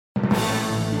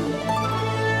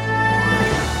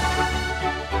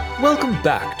Welcome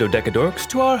back, Dodecadorks,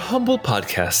 to our humble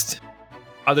podcast.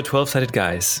 Are the 12-sided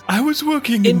guys? I was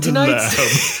working in the lab.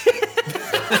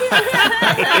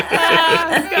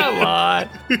 Come on.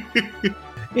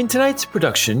 In tonight's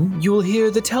production, you will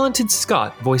hear the talented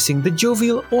Scott voicing the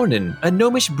jovial Ornan, a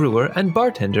gnomish brewer and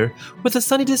bartender with a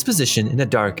sunny disposition in a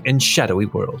dark and shadowy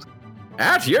world.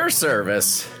 At your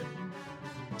service.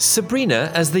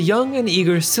 Sabrina as the young and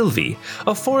eager Sylvie,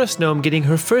 a forest gnome getting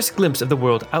her first glimpse of the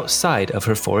world outside of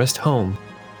her forest home.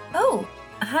 Oh,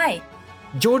 hi.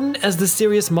 Jordan as the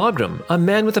serious Mogram, a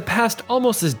man with a past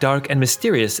almost as dark and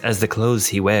mysterious as the clothes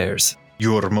he wears.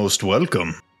 You're most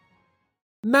welcome.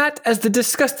 Matt as the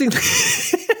disgustingly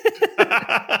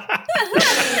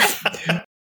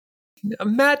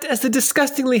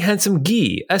handsome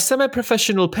Guy, a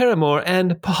semi-professional paramour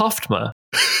and Pahoftma.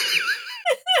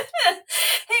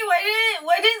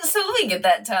 Why didn't Sylvie get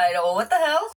that title? What the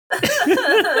hell?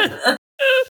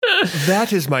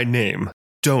 That is my name.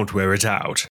 Don't wear it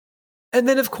out. And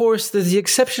then, of course, there's the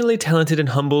exceptionally talented and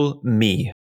humble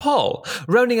me, Paul,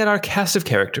 rounding out our cast of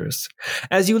characters.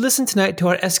 As you listen tonight to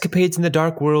our escapades in the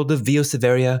dark world of Vio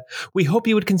Severia, we hope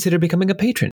you would consider becoming a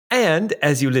patron. And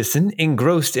as you listen,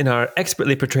 engrossed in our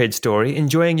expertly portrayed story,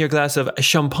 enjoying your glass of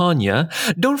champagne,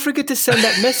 don't forget to send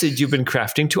that message you've been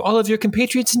crafting to all of your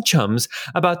compatriots and chums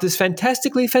about this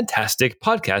fantastically fantastic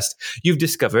podcast you've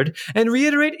discovered, and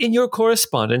reiterate in your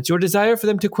correspondence your desire for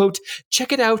them to, quote,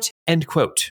 check it out, end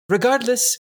quote.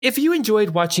 Regardless, if you enjoyed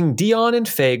watching Dion and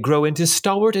Faye grow into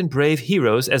stalwart and brave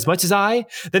heroes as much as I,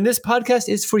 then this podcast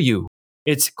is for you.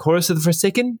 It's Chorus of the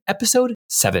Forsaken, Episode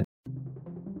 7.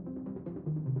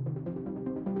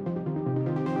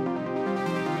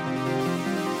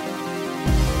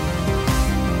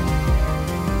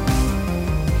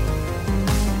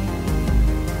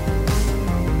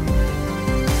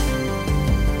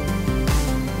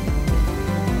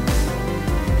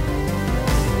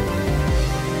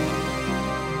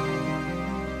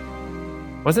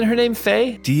 Wasn't her name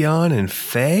Faye? Dion and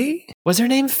Faye? Was her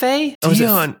name Faye?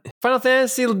 Dion. Final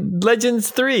Fantasy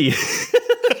Legends 3. Wasn't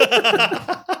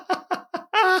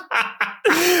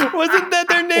that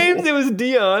their names? It was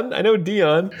Dion. I know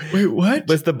Dion. Wait, what?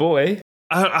 Was the boy.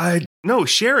 No,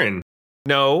 Sharon.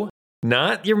 No,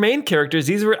 not your main characters.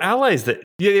 These were allies that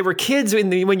they were kids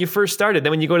when you first started.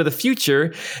 Then when you go to the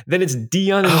future, then it's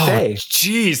Dion and Faye.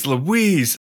 Jeez,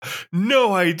 Louise.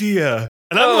 No idea.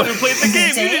 And I'm the one who played the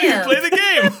game. Damn. You didn't even play the game.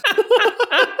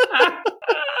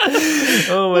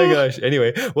 Oh my gosh.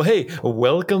 Anyway, well, hey,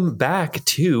 welcome back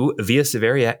to Via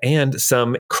Severia and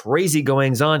some crazy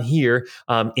goings on here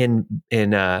in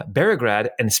Beregrad,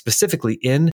 and specifically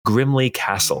in Grimly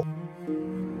Castle.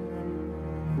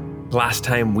 Last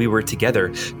time we were together,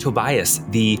 Tobias,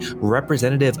 the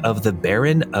representative of the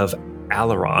Baron of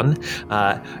Alaron,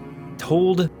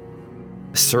 told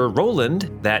Sir Roland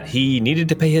that he needed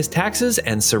to pay his taxes,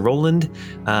 and Sir Roland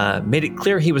made it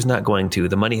clear he was not going to.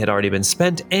 The money had already been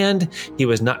spent, and he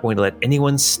was not going to let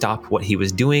anyone stop what he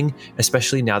was doing,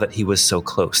 especially now that he was so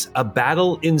close. A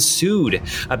battle ensued,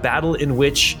 a battle in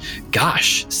which,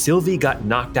 Sylvie got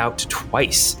knocked out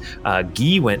twice.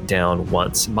 Guy went down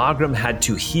once. Mogram had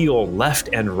to heal left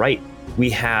and right.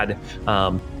 We had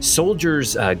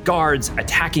soldiers, guards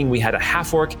attacking. We had a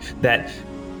half-orc that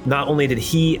not only did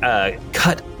he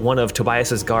cut one of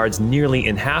Tobias's guards nearly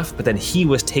in half, but then he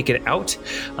was taken out.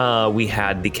 We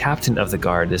had the captain of the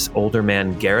guard, this older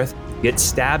man, Gareth, get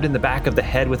stabbed in the back of the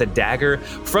head with a dagger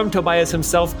from Tobias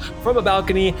himself from a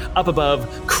balcony up above.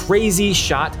 Crazy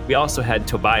shot. We also had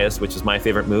Tobias, which is my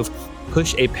favorite move,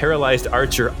 push a paralyzed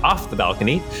archer off the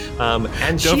balcony.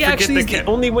 And she actually is the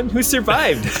only one who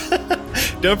survived.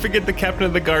 Don't forget the captain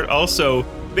of the guard also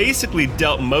basically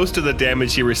dealt most of the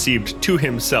damage he received to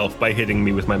himself by hitting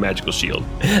me with my magical shield.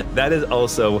 That is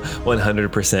also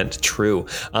 100% true.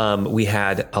 We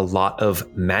had a lot of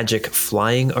magic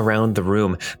flying around the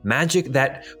room, magic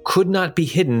that could not be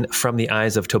hidden from the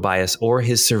eyes of Tobias or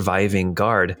his surviving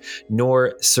guard,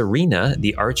 nor Serena,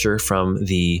 the archer from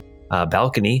the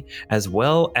balcony, as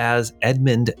well as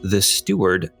Edmund, the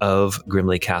steward of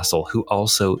Grimly Castle, who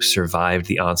also survived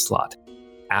the onslaught.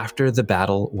 After the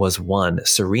battle was won,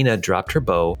 Serena dropped her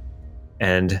bow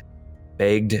and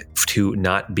begged to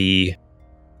not be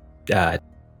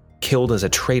killed as a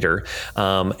traitor,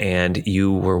 and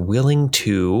you were willing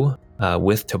to,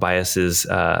 with Tobias's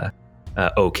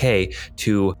okay,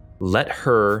 to let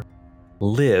her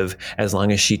live as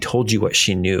long as she told you what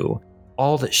she knew.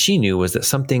 All that she knew was that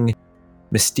something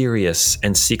mysterious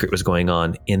and secret was going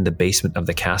on in the basement of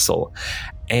the castle.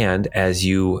 And as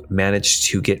you managed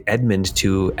to get Edmund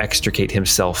to extricate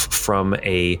himself from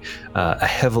a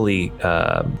heavily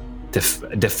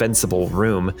defensible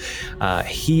room,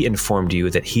 he informed you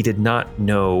that he did not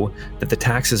know that the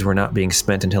taxes were not being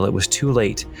spent until it was too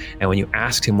late. And when you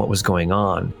asked him what was going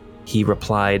on, he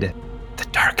replied, "The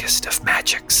darkest of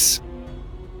magics."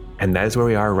 And that is where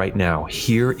we are right now.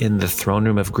 Here in the throne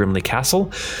room of Grimley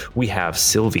Castle, we have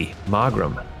Sylvie,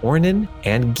 Mogram, Ornan,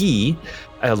 and Guy,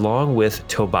 along with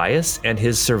Tobias and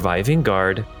his surviving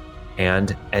guard,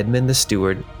 and Edmund the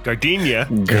steward. Gardenia,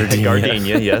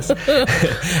 yes.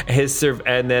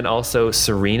 And then also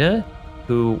Serena,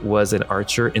 who was an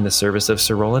archer in the service of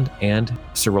Sir Roland, and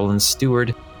Sir Roland's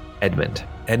steward, Edmund.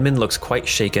 Edmund looks quite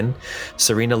shaken.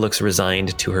 Serena looks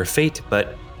resigned to her fate,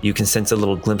 but you can sense a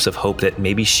little glimpse of hope that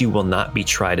maybe she will not be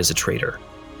tried as a traitor.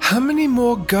 How many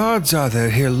more guards are there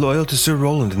here loyal to Sir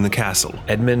Roland in the castle?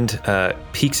 Edmund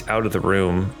peeks out of the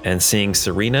room and seeing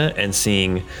Serena and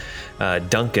seeing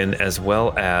Duncan, as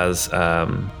well as...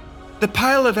 The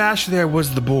pile of ash there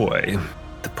was the boy.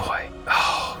 The boy.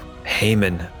 Oh,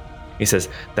 Haman. He says,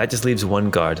 that just leaves one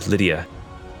guard, Lydia.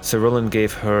 Sir Roland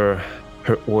gave her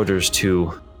orders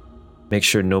to make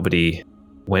sure nobody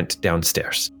went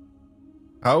downstairs.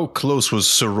 How close was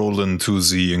Sir Roland to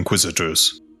the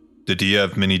Inquisitors? Did he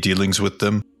have many dealings with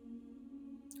them?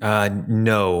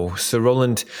 No. Sir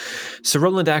Roland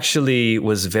actually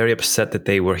was very upset that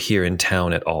they were here in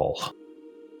town at all.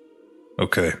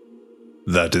 Okay.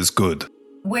 That is good.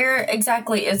 Where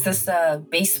exactly is this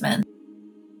basement?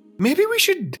 Maybe we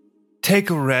should take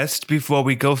a rest before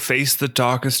we go face the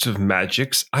darkest of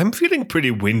magics. I'm feeling pretty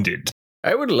winded.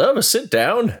 I would love a sit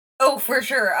down. Oh, for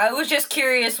sure. I was just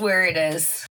curious where it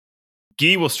is.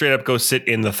 Guy will straight up go sit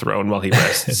in the throne while he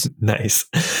rests. Nice.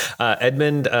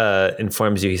 Edmund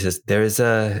informs you, he says, there's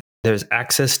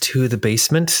access to the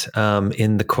basement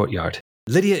in the courtyard.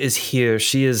 Lydia is here.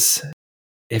 She is,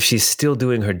 if she's still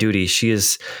doing her duty, she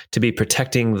is to be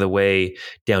protecting the way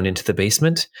down into the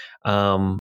basement.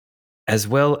 As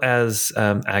well as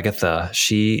Agatha.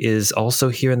 She is also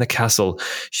here in the castle.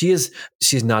 She's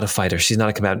not a fighter. She's not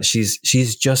a combatant.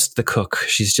 She's just the cook.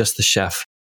 She's just the chef.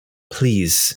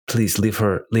 Please leave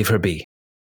her be.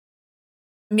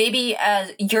 Maybe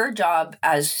as your job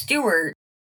as steward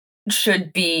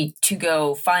should be to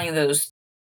go find those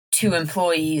two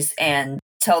employees and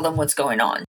tell them what's going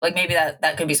on. Like maybe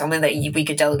that could be something that we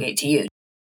could delegate to you.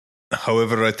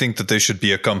 However, I think that they should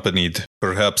be accompanied.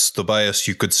 Perhaps, Tobias,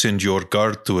 you could send your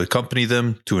guard to accompany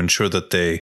them to ensure that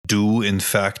they do, in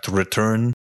fact,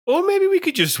 return. Or maybe we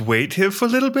could just wait here for a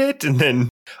little bit and then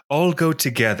all go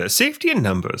together. Safety in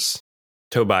numbers.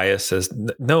 Tobias says,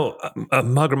 "No,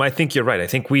 Mogram, I think you're right. I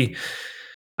think we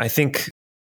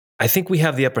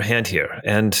have the upper hand here.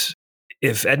 And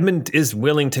if Edmund is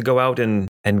willing to go out and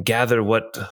gather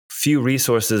what few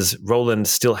resources Roland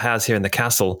still has here in the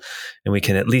castle, and we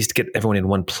can at least get everyone in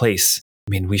one place,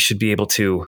 I mean, we should be able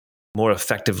to more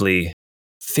effectively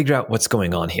figure out what's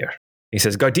going on here." He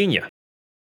says, "Gardenia,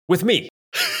 with me.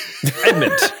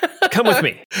 Edmund, come with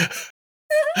me."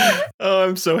 Oh,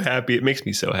 I'm so happy. It makes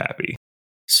me so happy.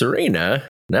 Serena,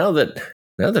 now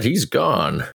that he's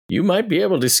gone, you might be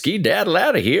able to ski-daddle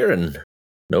out of here and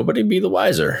nobody be the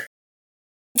wiser.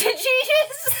 Did she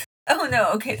just... Oh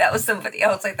no, okay, that was somebody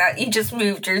else like that. You just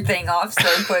moved your thing off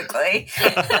so quickly.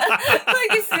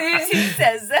 Like as soon as he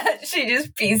says that, she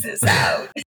just pieces out.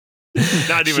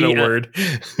 Not even a word.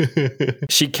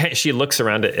 She looks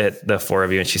around at the four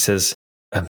of you and she says,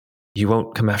 "You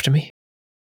won't come after me?"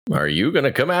 Are you going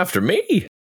to come after me?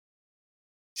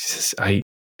 She says,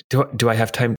 Do I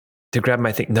have time to grab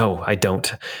my thing? No, I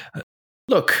don't.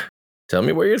 Look, tell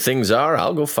me where your things are.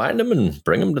 I'll go find them and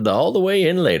bring them all the way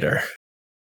in later.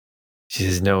 She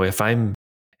says, "No, if I'm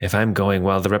going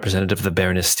while the representative of the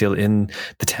Baron is still in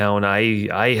the town,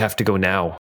 I have to go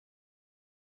now."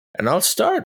 And I'll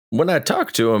start when I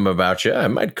talk to him about you. I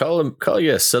might call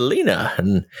you Selena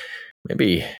and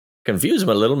maybe confuse him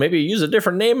a little. Maybe use a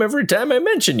different name every time I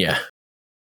mention you.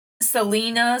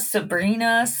 Selena,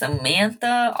 Sabrina,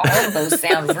 Samantha, all of those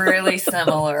sound really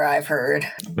similar, I've heard.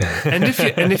 And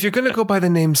if you're going to go by the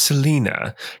name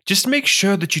Selena, just make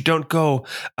sure that you don't go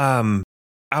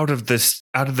out of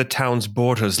the town's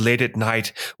borders late at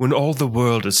night when all the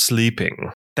world is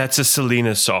sleeping. That's a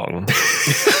Selena song.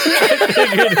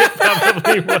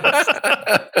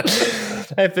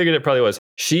 I figured it probably was.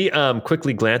 She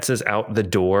quickly glances out the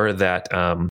door that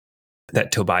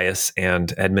Tobias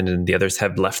and Edmund and the others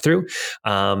have left through,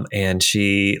 and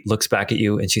she looks back at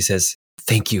you and she says,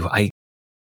 "Thank you.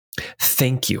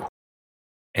 Thank you."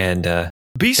 And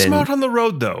be smart on the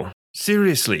road, though.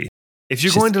 Seriously, if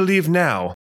you're going to leave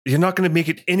now, you're not going to make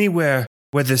it anywhere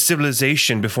where there's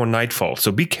civilization before nightfall.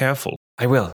 So be careful. I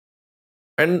will.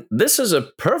 And this is a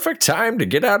perfect time to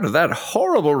get out of that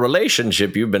horrible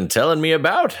relationship you've been telling me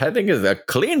about. I think a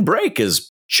clean break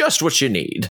is just what you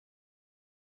need.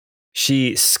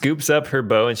 She scoops up her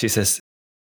bow and she says,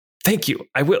 "Thank you,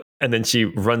 I will." And then she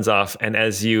runs off. And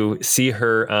as you see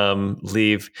her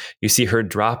leave, you see her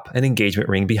drop an engagement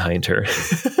ring behind her.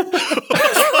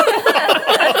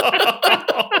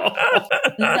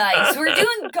 Nice. We're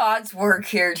doing God's work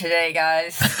here today,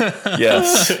 guys.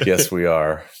 Yes, we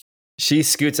are. She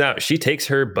scoots out. She takes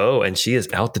her bow and she is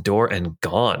out the door and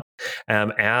gone.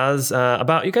 You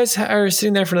guys are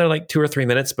sitting there for another 2 or 3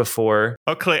 minutes before.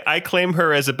 I claim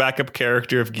her as a backup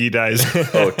character if Guy dies.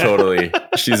 Oh, totally.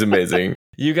 She's amazing.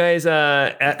 You guys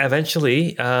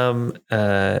eventually,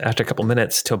 after a couple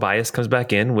minutes, Tobias comes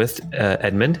back in with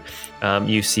Edmund.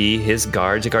 You see his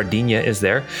guards, Gardenia is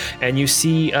there, and you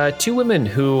see 2 women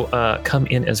who come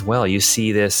in as well. You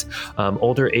see this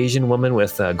older Asian woman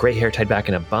with gray hair tied back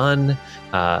in a bun.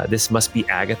 This must be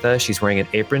Agatha. She's wearing an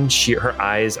apron. Her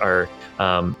eyes are,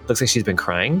 looks like she's been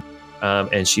crying.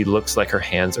 And she looks like her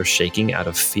hands are shaking out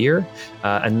of fear.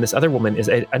 And this other woman is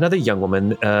another young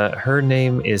woman. Her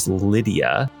name is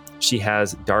Lydia. She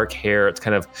has dark hair. It's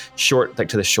kind of short,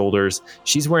 to the shoulders.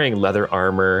 She's wearing leather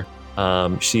armor.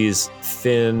 She's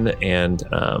thin and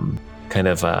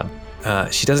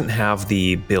she doesn't have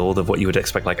the build of what you would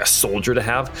expect a soldier to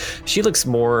have. She looks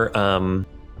more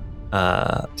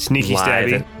sneaky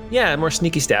stabby. Yeah, more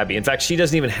sneaky stabby. In fact, she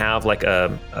doesn't even have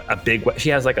a big. She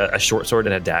has a short sword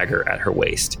and a dagger at her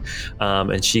waist.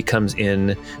 And she comes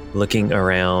in, looking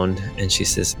around, and she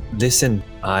says, "Listen,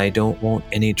 I don't want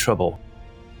any trouble.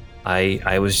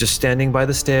 I was just standing by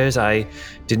the stairs. I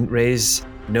didn't raise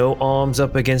no arms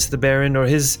up against the Baron or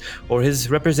his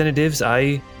representatives.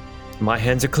 My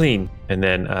hands are clean." And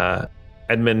then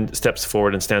Edmund steps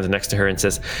forward and stands next to her and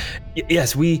says,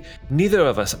 "Yes, neither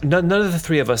of us, none of the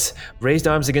 3 of us raised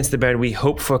arms against the Baron. We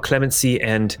hope for clemency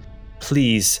and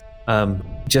please,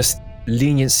 just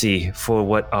leniency for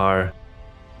what our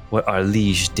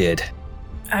liege did."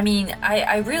 I mean,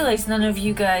 I realize none of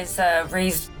you guys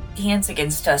raised hands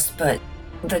against us, but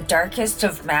the darkest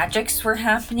of magics were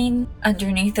happening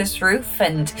underneath this roof,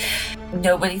 and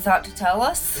nobody thought to tell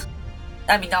us?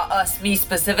 I mean, not us, me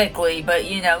specifically, but,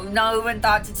 no one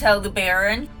thought to tell the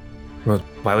Baron. Well,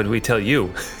 why would we tell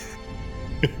you?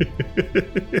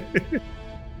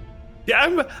 Yeah,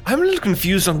 I'm a little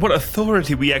confused on what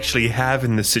authority we actually have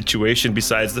in this situation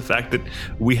besides the fact that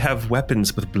we have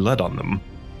weapons with blood on them.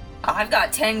 I've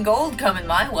got 10 gold coming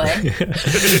my way.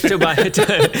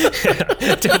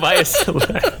 Tobias,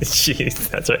 jeez,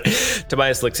 that's right.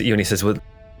 Tobias looks at you and he says, "Well,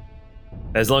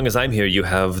 as long as I'm here, you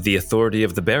have the authority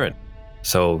of the Baron.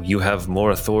 So you have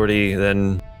more authority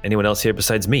than anyone else here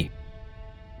besides me."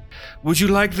 Would you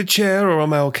like the chair, or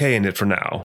am I okay in it for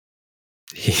now?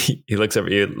 He looks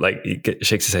over you, he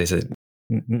shakes his head. He says,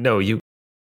 "No, you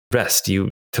rest.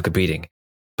 You took a beating.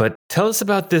 But tell us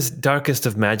about this darkest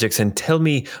of magics, and tell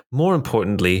me, more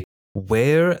importantly,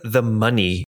 where the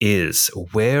money is.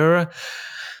 Where,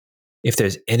 if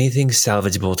there's anything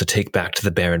salvageable to take back to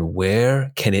the Baron,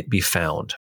 where can it be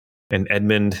found?" And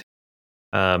Edmund,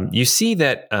 you see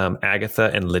that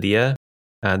Agatha and Lydia,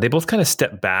 they both kind of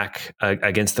step back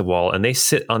against the wall, and they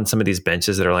sit on some of these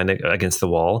benches that are lined against the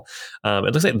wall.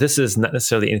 It looks like this is not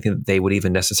necessarily anything that they would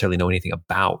even necessarily know anything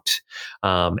about.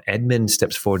 Edmund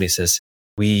steps forward and he says,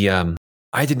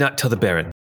 I did not tell the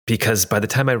Baron, because by the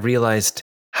time I realized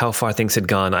how far things had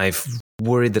gone, I've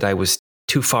worried that I was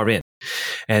too far in.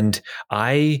 And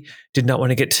I did not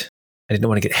want to get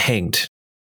hanged.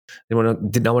 I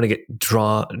did not want to get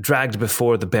dragged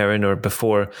before the Baron or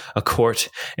before a court.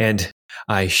 And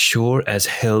I sure as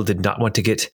hell did not want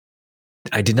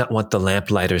the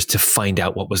lamplighters to find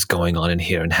out what was going on in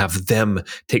here and have them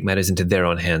take matters into their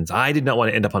own hands. I did not want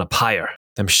to end up on a pyre.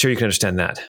 I'm sure you can understand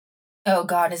that. Oh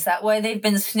God, is that why they've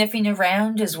been sniffing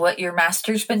around? Is what your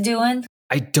master's been doing?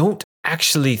 I don't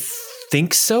actually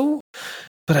think so,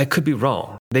 but I could be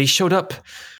wrong. They showed up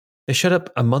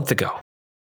a month ago.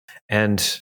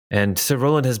 And Sir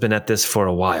Roland has been at this for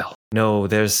a while. No,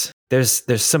 there's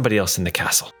somebody else in the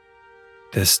castle.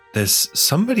 There's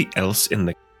somebody else in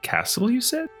the castle, you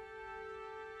said?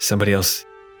 Somebody else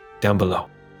down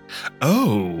below.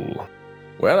 Oh.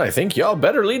 Well, I think y'all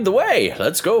better lead the way.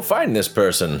 Let's go find this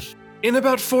person. In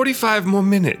about 45 more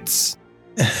minutes.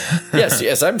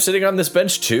 Yes, I'm sitting on this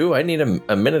bench too. I need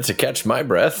a minute to catch my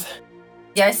breath.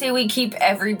 Yeah, I say we keep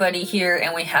everybody here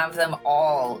and we have them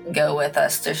all go with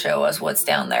us to show us what's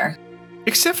down there.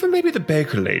 Except for maybe the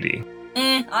baker lady.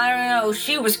 I don't know.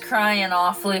 She was crying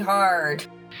awfully hard.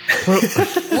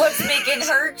 What's making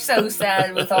her so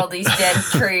sad with all these dead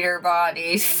traitor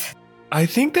bodies? I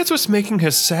think that's what's making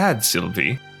her sad,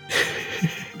 Sylvie.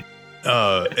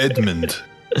 Edmund,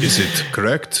 is it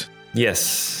correct?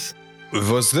 Yes.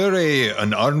 Was there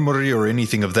an armory or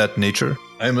anything of that nature?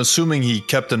 I'm assuming he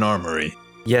kept an armory.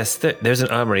 Yes, there's an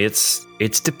armory. It's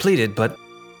depleted, but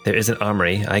there is an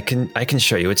armory. I can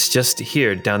show you. It's just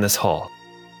here down this hall.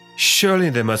 Surely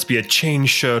there must be a chain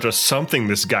shirt or something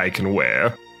this guy can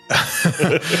wear.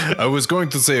 I was going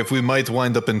to say, if we might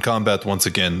wind up in combat once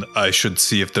again, I should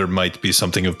see if there might be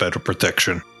something of better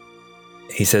protection.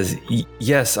 He says,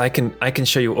 yes, I can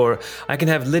show you, or I can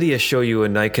have Lydia show you,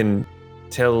 and I can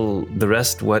tell the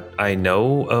rest what I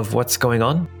know of what's going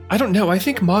on. I don't know. I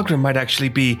think Magra might actually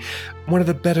be one of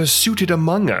the better suited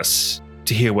among us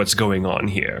to hear what's going on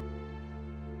here.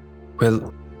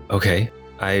 Well, okay.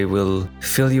 I will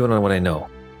fill you in on what I know.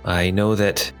 I know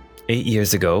that 8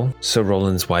 years ago, Sir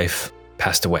Roland's wife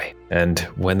passed away. And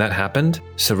when that happened,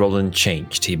 Sir Roland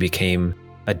changed. He became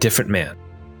a different man.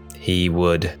 He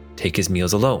would take his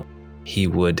meals alone. He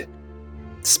would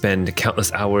spend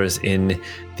countless hours in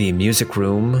the music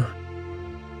room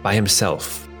by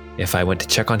himself. If I went to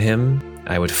check on him,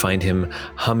 I would find him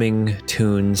humming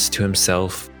tunes to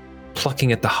himself,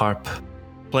 plucking at the harp.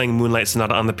 Playing Moonlight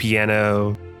Sonata on the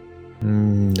piano.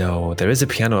 No, there is a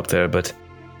piano up there, but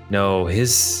no,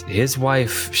 his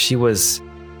wife, she was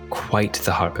quite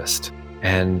the harpist.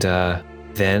 And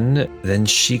then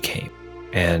she came,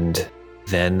 and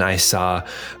then I saw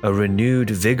a renewed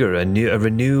vigor, a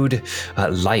renewed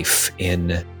life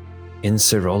in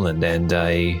Sir Roland, and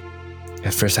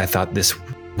at first I thought this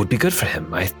would be good for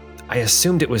him. I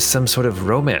assumed it was some sort of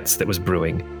romance that was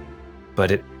brewing, but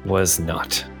it was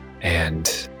not. And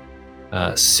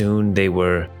soon they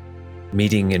were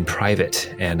meeting in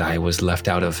private, and I was left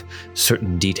out of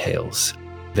certain details.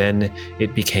 Then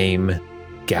it became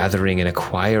gathering and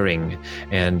acquiring,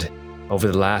 and over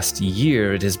the last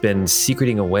year, it has been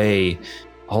secreting away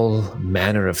all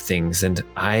manner of things. And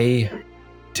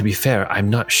to be fair, I'm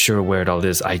not sure where it all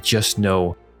is. I just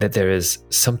know that there is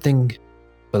something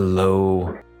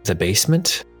below the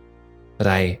basement, but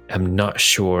I am not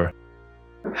sure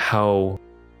how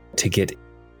to get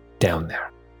down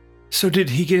there. So did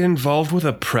he get involved with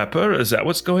a prepper? Is that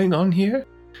what's going on here?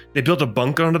 They built a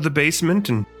bunker under the basement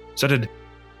and started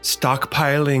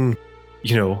stockpiling,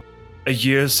 a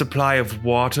year's supply of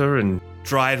water and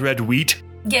dried red wheat?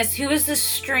 Yes, who is this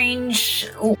strange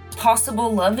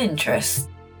possible love interest?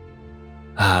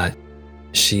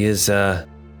 She's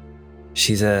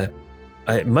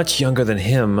much younger than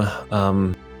him.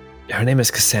 Her name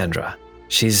is Cassandra.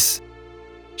 She's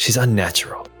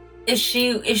unnatural. Is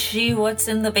she what's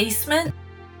in the basement?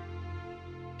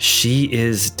 She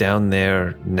is down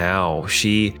there now.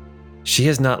 She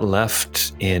has not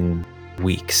left in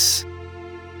weeks.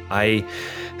 I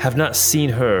have not seen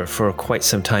her for quite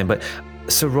some time, but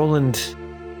Sir Roland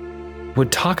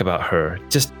would talk about her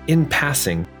just in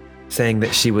passing, saying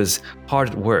that she was hard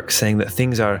at work, saying that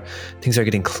things are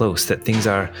getting close, that things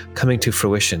are coming to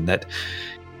fruition, that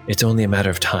it's only a matter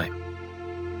of time.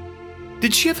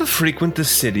 Did she ever frequent the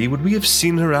city? Would we have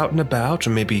seen her out and about,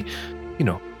 or maybe,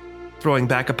 throwing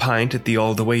back a pint at the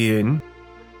All the Way Inn?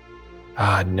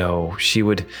 No, she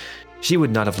would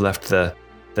not have left the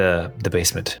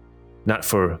basement, not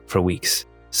for weeks.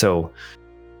 So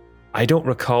I don't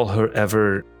recall her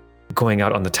ever going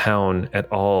out on the town at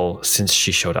all since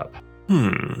she showed up.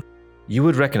 You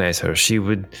would recognize her.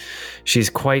 She's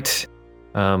quite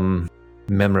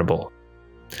memorable.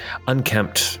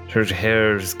 Unkempt, her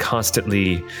hair is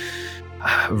constantly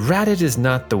ratted is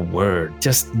not the word,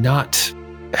 just not.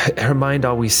 Her mind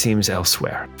always seems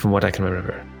elsewhere, from what I can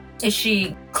remember. Is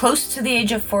she close to the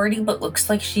age of 40 but looks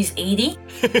like she's 80?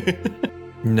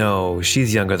 No,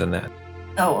 she's younger than that.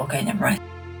 Oh, okay, never mind.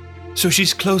 So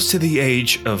she's close to the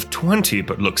age of 20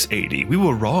 but looks 80. We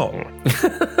were wrong.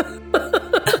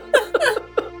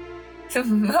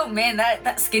 Oh man,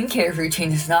 that skincare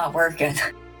routine is not working.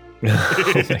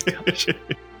 Oh my gosh.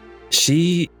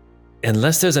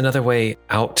 Unless there's another way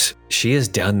out, she is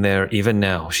down there even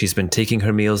now. She's been taking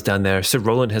her meals down there. Sir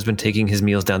Roland has been taking his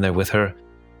meals down there with her.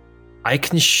 I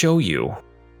can show you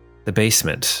the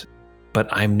basement, but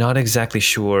I'm not exactly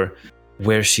sure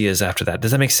where she is after that.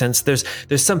 Does that make sense? There's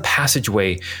some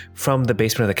passageway from the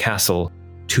basement of the castle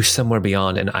to somewhere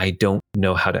beyond, and I don't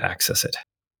know how to access it.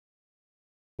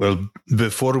 Well,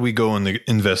 before we go and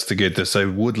investigate this, I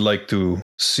would like to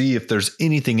see if there's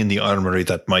anything in the armory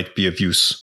that might be of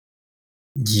use.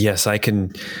 Yes, I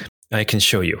can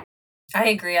show you. I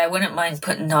agree. I wouldn't mind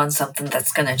putting on something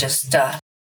that's gonna just,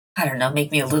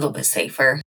 make me a little bit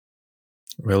safer.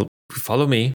 Well, follow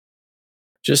me.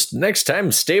 Just next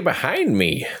time, stay behind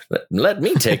me. Let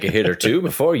me take a hit or two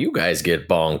before you guys get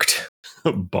bonked.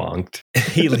 Bonked.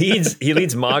 He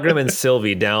leads Mogram and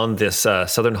Sylvie down this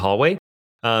southern hallway.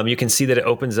 You can see that it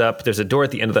opens up. There's a door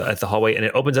at the end of the hallway, and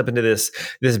it opens up into this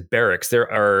barracks.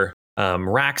 There are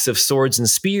racks of swords and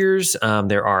spears.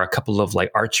 There are a couple of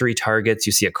like archery targets.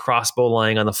 You see a crossbow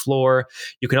lying on the floor.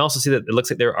 You can also see that it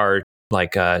looks like there are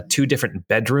like 2 different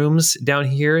bedrooms down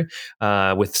here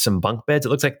with some bunk beds. It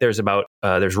looks like there's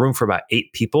room for about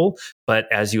 8 people.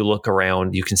 But as you look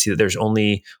around, you can see that there's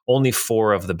only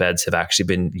 4 of the beds have actually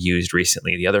been used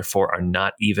recently. The other 4 are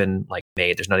not even like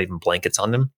made. There's not even blankets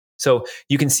on them. So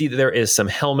you can see that there is some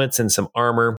helmets and some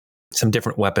armor, some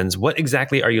different weapons. What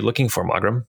exactly are you looking for,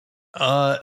 Mogram?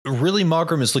 Really,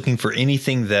 Mogram is looking for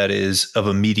anything that is of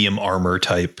a medium armor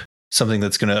type. Something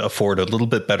that's going to afford a little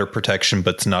bit better protection,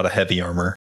 but it's not a heavy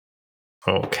armor.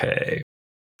 Okay.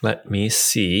 Let me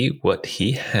see what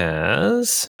he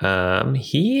has.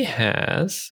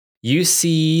 You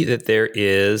see that there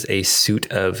is a suit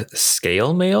of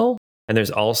scale mail, and there's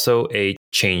also a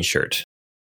chain shirt.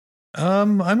 I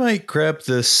might grab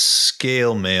the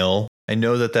scale mail. I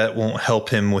know that won't help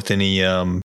him with any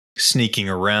sneaking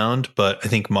around, but I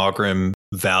think Mogram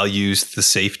values the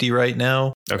safety right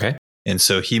now. Okay. And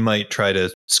so he might try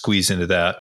to squeeze into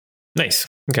that. Nice.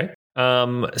 Okay.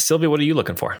 Sylvia, what are you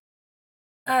looking for?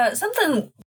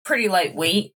 Something pretty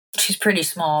lightweight. She's pretty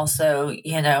small, so,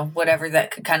 whatever that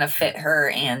could kind of fit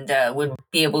her and would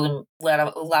be able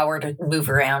to allow her to move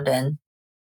around in.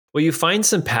 Well, you find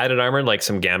some padded armor, like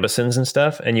some gambesons and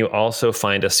stuff, and you also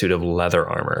find a suit of leather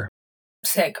armor.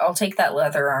 Sick. I'll take that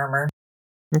leather armor.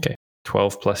 Okay.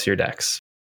 12 plus your dex.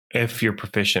 If you're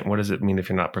proficient, what does it mean if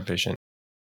you're not proficient?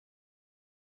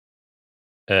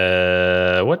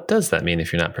 What does that mean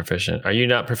if you're not proficient? Are you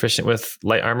not proficient with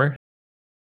light armor?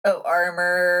 Oh,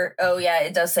 armor. Oh, yeah,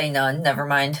 it does say none. Never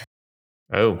mind.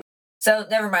 Oh. So,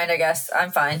 never mind, I guess.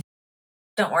 I'm fine.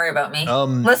 Don't worry about me.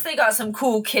 Unless they got some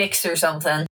cool kicks or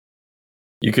something.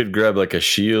 You could grab like a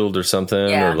shield or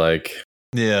something, or like...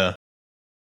 Yeah.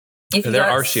 There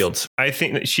are shields. I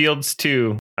think that shields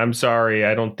too. I'm sorry.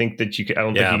 I don't think that you get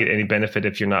any benefit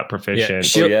if you're not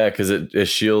proficient. Yeah, because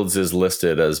shields is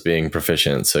listed as being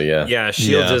proficient. So yeah. Yeah,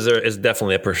 shields is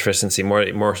definitely a proficiency.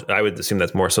 More. I would assume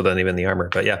that's more so than even the armor.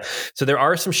 But yeah, so there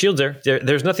are some shields there.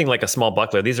 There's nothing like a small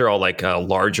buckler. These are all like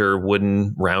larger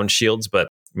wooden round shields. But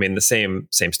I mean the same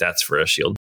stats for a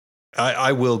shield.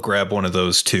 I will grab one of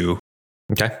those too.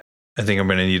 Okay. I think I'm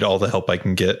going to need all the help I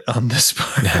can get on this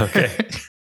part. Okay.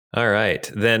 All right.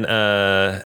 Then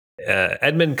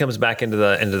Edmund comes back into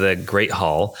the great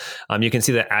hall. You can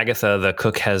see that Agatha, the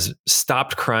cook, has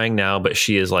stopped crying now, but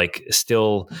she is like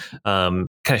still kind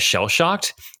of shell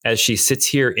shocked as she sits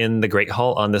here in the great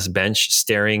hall on this bench,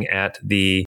 staring at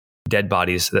the dead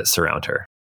bodies that surround her.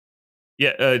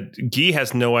 Yeah, Guy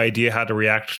has no idea how to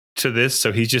react to this,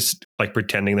 so he's just like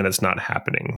pretending that it's not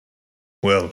happening.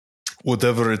 Well,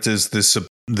 whatever it is,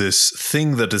 this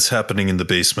thing that is happening in the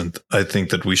basement, I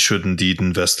think that we should indeed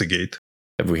investigate.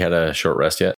 Have we had a short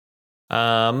rest yet?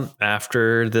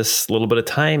 After this little bit of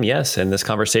time, yes, in this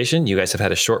conversation, you guys have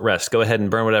had a short rest. Go ahead and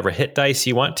burn whatever hit dice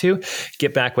you want to.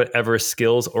 Get back whatever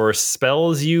skills or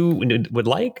spells you would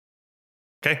like.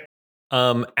 Okay.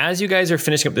 As you guys are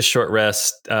finishing up the short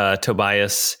rest,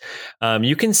 Tobias,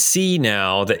 you can see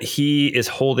now that he is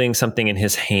holding something in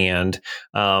his hand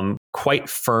quite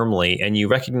firmly, and you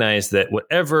recognize that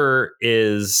whatever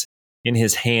is in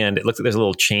his hand, it looks like there's a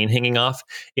little chain hanging off.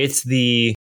 It's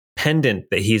the pendant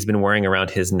that he's been wearing around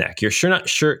his neck. You're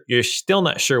still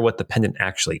not sure what the pendant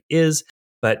actually is,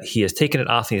 but he has taken it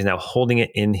off and he's now holding it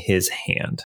in his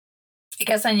hand. I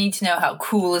guess I need to know how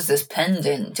cool is this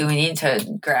pendant. Do we need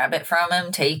to grab it from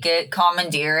him, take it,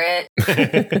 commandeer it?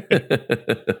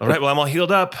 All right, well, I'm all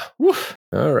healed up. Woo.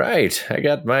 All right, I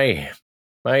got my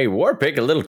war pick a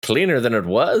little cleaner than it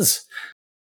was.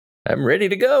 I'm ready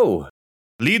to go.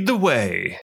 Lead the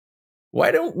way.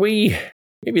 Why don't we,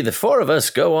 maybe the 4 of us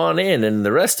go on in and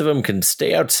the rest of them can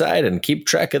stay outside and keep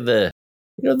track of the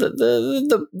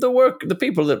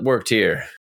people that worked here.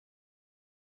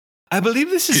 I believe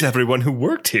this is everyone who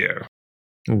worked here.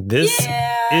 This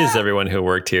is everyone who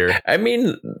worked here. I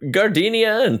mean,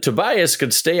 Gardenia and Tobias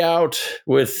could stay out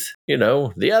with,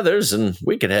 the others, and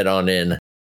we could head on in.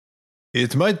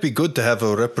 It might be good to have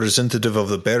a representative of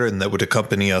the Baron that would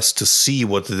accompany us to see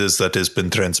what it is that has been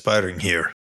transpiring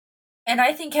here. And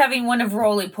I think having one of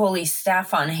Roly-Poly's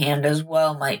staff on hand as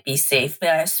well might be safe.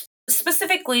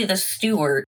 Specifically the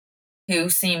steward, who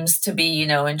seems to be,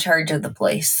 in charge of the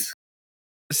place.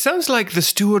 Sounds like the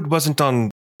steward wasn't on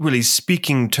really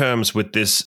speaking terms with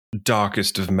this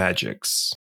darkest of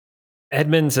magics.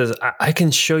 Edmund says, I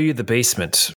can show you the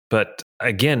basement, but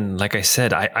again, like I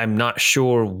said, I'm not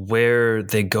sure where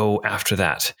they go after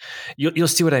that. You'll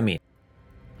see what I mean.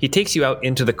 He takes you out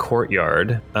into the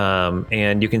courtyard,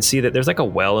 and you can see that there's like a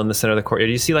well in the center of the courtyard.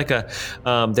 You see like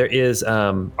there is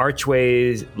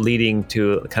archways leading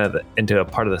to into a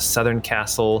part of the southern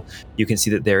castle. You can see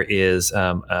that there is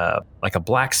like a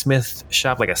blacksmith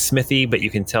shop, like a smithy, but you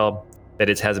can tell that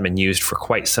it hasn't been used for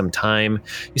quite some time.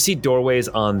 You see doorways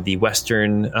on the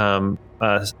western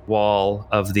wall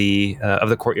of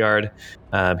the courtyard.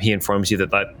 He informs you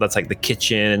that that's like the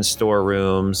kitchen and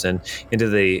storerooms and into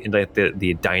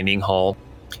the dining hall.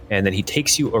 And then he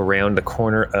takes you around the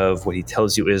corner of what he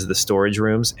tells you is the storage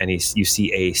rooms. And you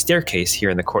see a staircase here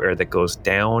in the courtyard that goes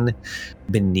down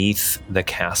beneath the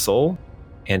castle.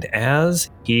 And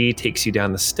as he takes you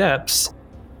down the steps,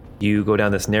 you go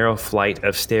down this narrow flight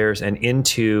of stairs and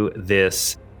into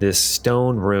this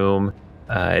stone room.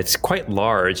 It's quite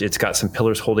large. It's got some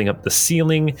pillars holding up the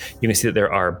ceiling. You can see that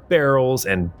there are barrels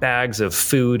and bags of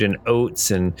food and oats,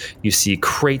 and you see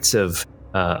crates of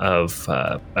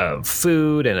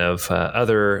food and of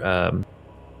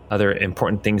other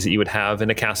important things that you would have in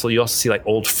a castle. You also see like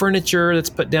old furniture that's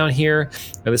put down here.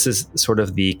 Now, this is sort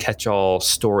of the catch-all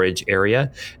storage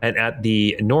area. And at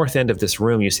the north end of this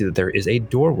room, you see that there is a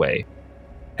doorway.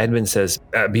 Edmund says,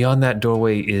 beyond that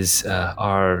doorway is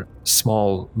our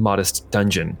small, modest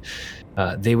dungeon.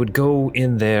 They would go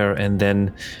in there, and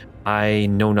then I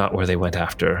know not where they went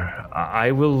after.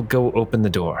 I will go open the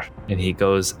door. And he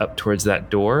goes up towards that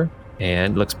door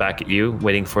and looks back at you,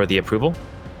 waiting for the approval.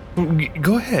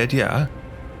 Go ahead, yeah.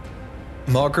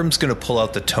 Mogram's going to pull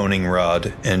out the toning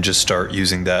rod and just start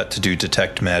using that to do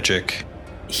detect magic.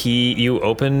 He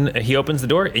opens the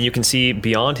door, and you can see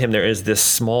beyond him there is this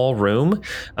small room.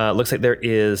 Looks like there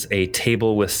is a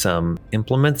table with some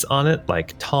implements on it,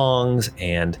 like tongs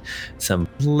and some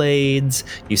blades.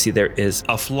 You see there is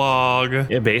a flog.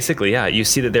 Yeah, basically, yeah. You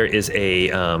see that there is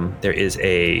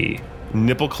a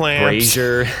nipple clamps.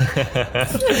 Brazier.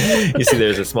 You see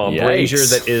there's a small brazier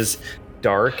that is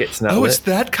dark. It's not lit. It's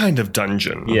that kind of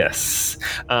dungeon. Yes.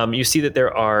 You see that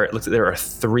there are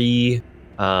 3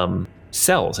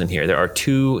 cells in here. There are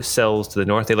 2 cells to the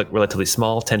north. They look relatively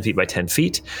small, 10 feet by 10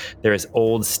 feet. There is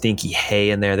old stinky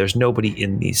hay in there. There's nobody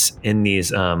in these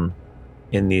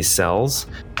cells.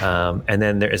 And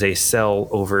then there is a cell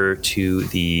over to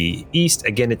the east.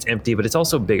 Again, it's empty, but it's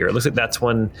also bigger. It looks like that's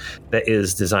one that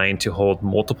is designed to hold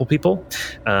multiple people.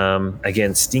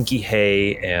 Again, stinky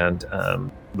hay and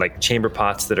like chamber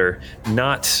pots that are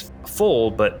not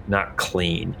full, but not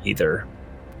clean either.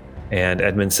 And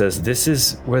Edmund says, this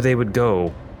is where they would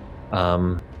go.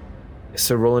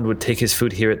 Sir Roland would take his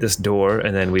food here at this door,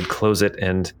 and then we'd close it,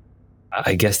 and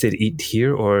I guess they'd eat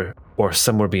here or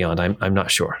somewhere beyond. I'm not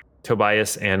sure.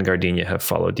 Tobias and Gardenia have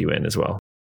followed you in as well.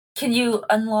 Can you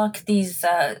unlock these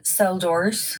cell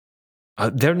doors?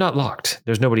 They're not locked.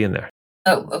 There's nobody in there.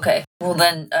 Oh, okay. Well,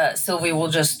 then Sylvie will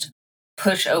just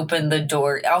push open the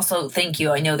door. Also, thank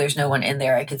you. I know there's no one in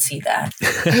there. I could see that.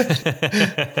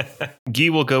 Guy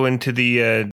will go into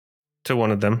to one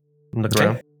of them and look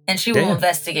around. And she will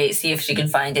investigate, see if she can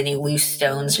find any loose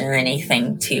stones or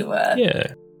anything to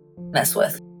mess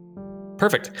with.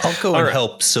 Perfect. I'll go and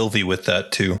help Sylvie with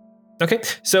that too. Okay,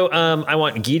 so I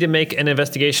want Guy to make an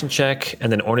investigation check,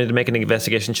 and then Orny to make an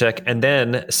investigation check, and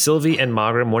then Sylvie and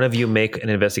Mogram, one of you make an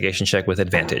investigation check with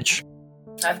advantage.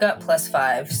 I've got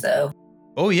 +5, so...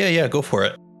 Oh, yeah, go for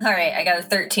it. All right, I got a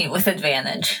 13 with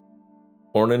advantage.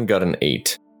 Ornan got an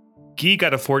 8. Guy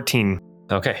got a 14.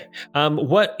 Okay.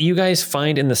 What you guys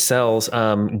find in the cells,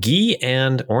 Guy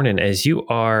and Ornan, as you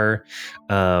are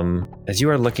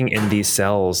looking in these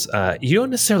cells, you don't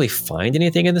necessarily find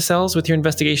anything in the cells with your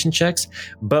investigation checks,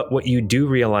 but what you do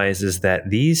realize is that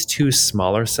these 2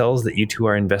 smaller cells that you 2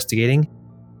 are investigating,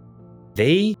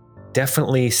 they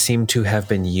definitely seem to have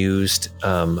been used.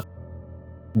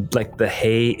 Like the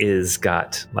hay is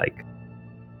got like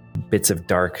bits of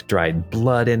dark dried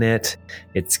blood in it.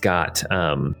 It's got,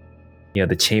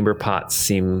 the chamber pots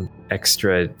seem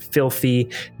extra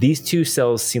filthy. These 2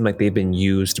 cells seem like they've been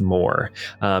used more.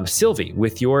 Sylvie,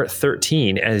 with your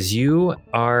 13, as you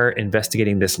are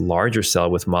investigating this larger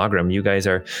cell with Mogram, you guys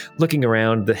are looking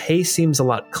around. The hay seems a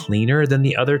lot cleaner than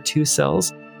the other 2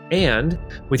 cells. And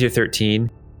with your 13,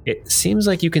 it seems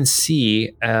like you can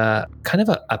see kind of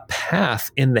a path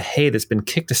in the hay that's been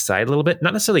kicked aside a little bit.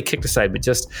 Not necessarily kicked aside, but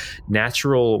just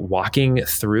natural walking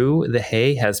through the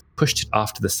hay has pushed it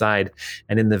off to the side.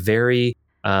 And in the very,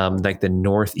 the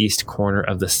northeast corner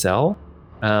of the cell,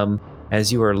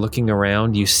 as you are looking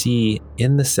around, you see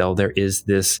in the cell there is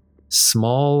this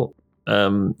small,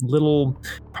 little,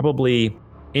 probably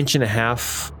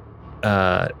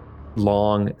 1.5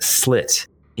 long slit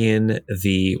in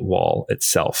the wall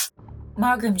itself.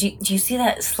 Margrim, do you see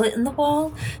that slit in the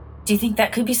wall? Do you think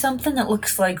that could be something? It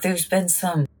looks like there's been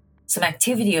some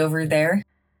activity over there.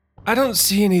 I don't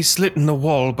see any slit in the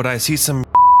wall, but I see some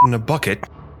in a bucket.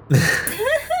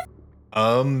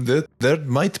 There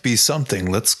might be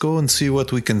something. Let's go and see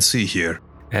what we can see here.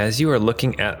 As you are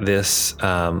looking at this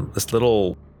this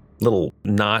little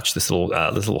notch, this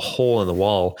little hole in the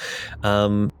wall,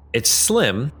 it's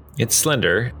slim, it's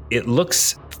slender, it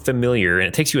looks familiar, and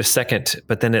it takes you a second,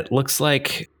 but then it looks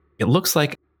like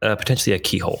potentially a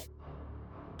keyhole.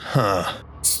 Huh.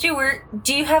 Stuart,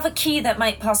 do you have a key that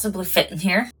might possibly fit in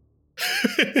here?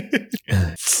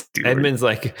 Edmund's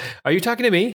like, "Are you talking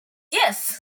to me?"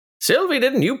 Yes. Sylvie,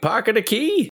 didn't you pocket a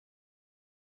key?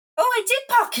 Oh, I did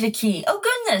pocket a key. Oh,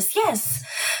 goodness, yes.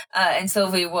 And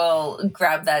Sylvie will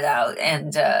grab that out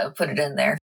and put it in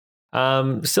there.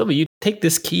 Sylvie, you take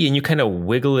this key and you kind of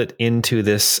wiggle it into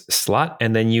this slot,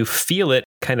 and then you feel it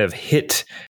kind of hit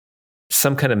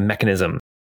some kind of mechanism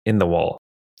in the wall.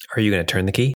 Are you going to turn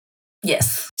the key?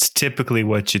 Yes. It's typically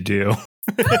what you do.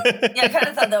 Yeah, I kind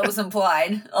of thought that was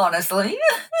implied, honestly.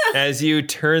 As you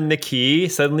turn the key,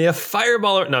 suddenly a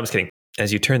fireball... No, I'm just kidding.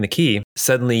 As you turn the key,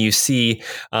 suddenly you see,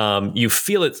 you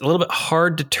feel it's a little bit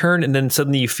hard to turn, and then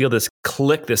suddenly you feel this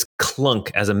click, this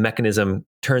clunk as a mechanism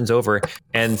turns over,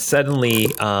 and suddenly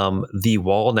the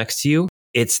wall next to you,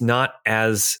 it's not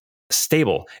as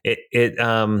stable. It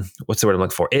what's the word I'm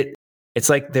looking for? It's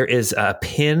like there is a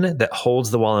pin that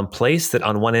holds the wall in place that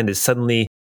on one end is suddenly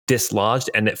dislodged,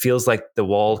 and it feels like the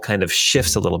wall kind of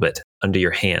shifts a little bit under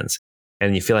your hands,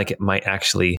 and you feel like it might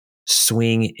actually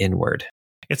swing inward.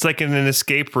 It's like in an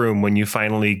escape room when you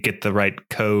finally get the right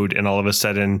code and all of a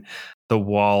sudden the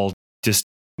wall just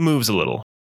moves a little.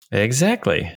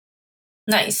 Exactly.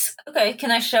 Nice. Okay, can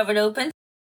I shove it open?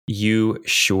 You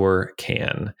sure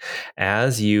can.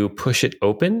 As you push it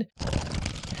open,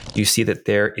 you see that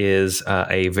there is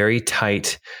a very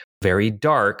tight, very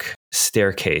dark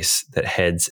staircase that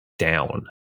heads down.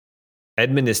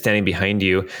 Edmund is standing behind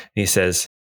you, and he says,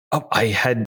 "Oh, I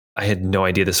had no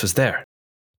idea this was there."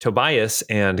 Tobias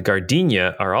and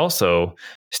Gardenia are also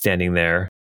standing there,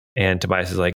 and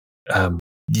Tobias is like,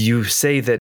 "You say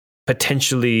that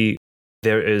potentially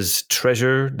there is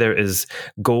treasure, there is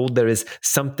gold, there is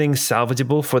something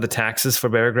salvageable for the taxes for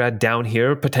Beregrad down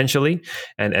here, potentially?"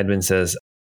 And Edmund says,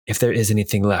 "If there is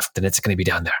anything left, then it's going to be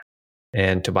down there."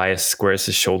 And Tobias squares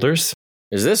his shoulders.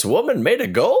 Is this woman made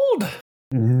of gold?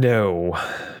 No.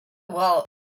 Well,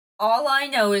 all I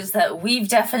know is that we've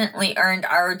definitely earned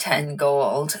our 10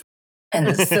 gold.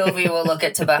 And Sylvie will look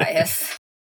at Tobias.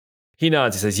 He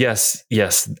nods. He says, yes,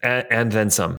 and then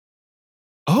some.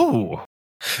 Oh,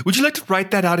 would you like to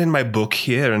write that out in my book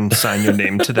here and sign your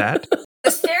name to that?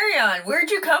 Asterion, where'd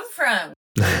you come from?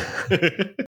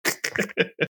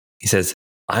 He says,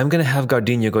 "I'm going to have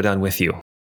Gardenia go down with you.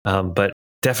 But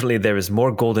definitely there is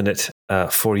more gold in it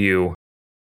for you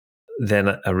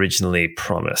than originally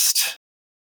promised.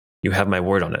 You have my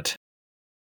word on it."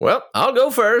 Well, I'll go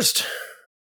first.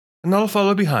 And I'll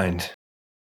follow behind.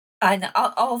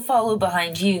 I'll follow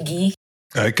behind you, Guy.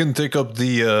 I can take up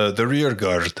the rear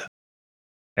guard.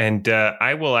 And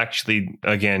I will actually,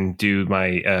 again, do my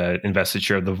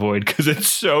investiture of the void because it's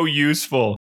so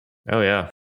useful. Oh, yeah.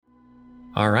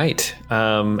 All right.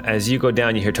 As you go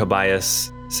down, you hear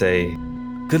Tobias say,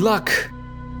 "Good luck."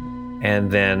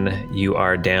 And then you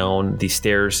are down the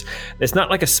stairs. It's not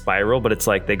like a spiral, but it's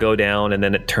like they go down and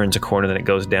then it turns a corner, then it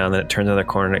goes down, then it turns another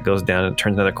corner, and it goes down, and it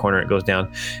turns another corner, and it goes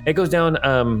down. It goes down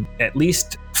at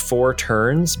least 4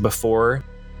 turns before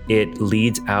it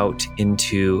leads out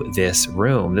into this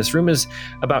room. This room is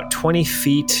about 20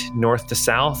 feet north to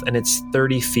south, and it's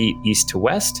 30 feet east to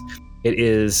west. It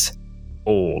is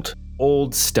old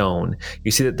stone. You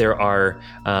see that there are,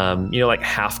 like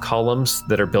half columns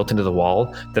that are built into the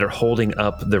wall that are holding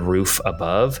up the roof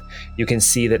above. You can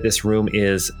see that this room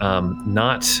is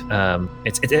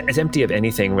it's empty of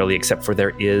anything really, except for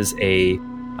there is a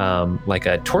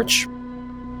torch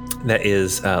that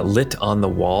is lit on the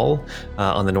wall,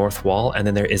 on the north wall, and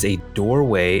then there is a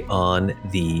doorway on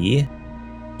the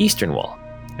eastern wall.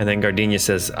 And then Gardenia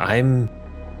says, I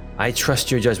trust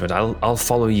your judgment. I'll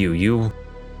follow you.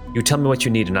 You tell me what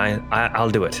you need, and I'll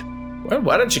do it. Well,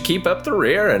 why don't you keep up the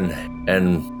rear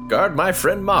and guard my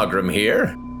friend Margrim here?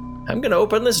 I'm going to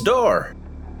open this door.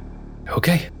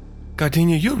 Okay.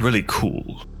 Gardenia, you're really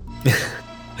cool.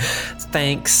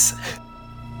 Thanks.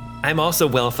 I'm also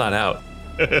well thought out.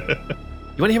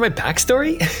 You want to hear my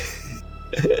backstory?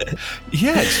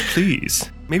 Yes,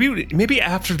 please. Maybe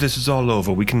after this is all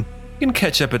over, we can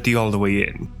catch up at the All the Way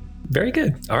In. Very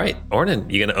good. All right, Ornan,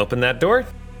 you gonna open that door?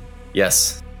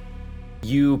 Yes.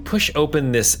 You push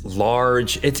open this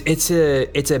large. It's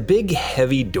a big,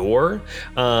 heavy door,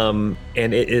 and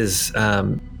it is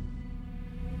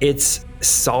it's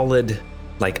solid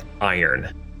like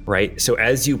iron. Right. So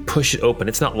as you push it open,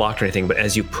 it's not locked or anything, but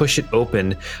as you push it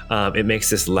open, it makes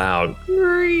this loud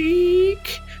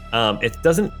creak. It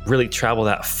doesn't really travel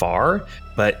that far,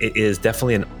 but it is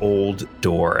definitely an old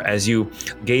door. As you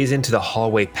gaze into the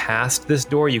hallway past this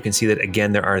door, you can see that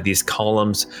again, there are these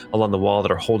columns along the wall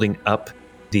that are holding up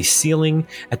the ceiling.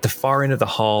 At the far end of the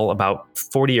hall, about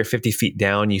 40 or 50 feet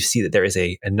down, you see that there is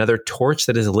another torch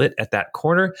that is lit at that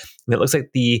corner. And it looks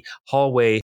like the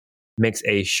hallway makes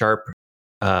a sharp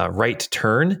right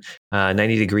turn,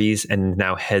 90 degrees, and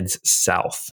now heads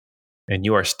south. And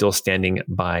you are still standing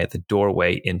by the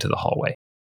doorway into the hallway.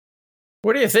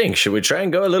 What do you think? Should we try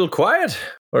and go a little quiet?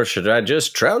 Or should I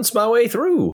just trounce my way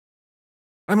through?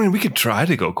 I mean, we could try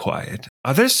to go quiet.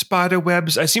 Are there spider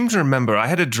webs? I seem to remember I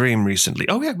had a dream recently.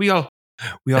 Oh yeah, we all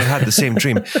had the same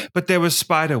dream. But there were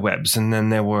spider webs, and then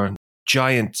there were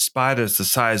giant spiders the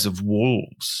size of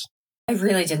wolves. I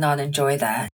really did not enjoy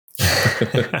that.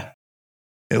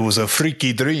 It was a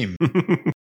freaky dream.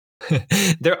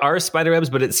 There are spider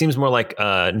webs, but it seems more like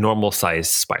normal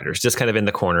sized spiders, just kind of in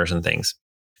the corners and things.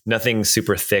 Nothing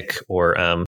super thick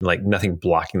or like nothing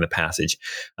blocking the passage.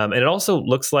 And it also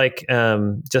looks like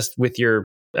just with your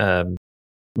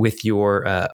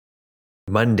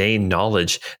mundane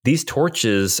knowledge, these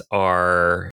torches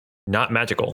are not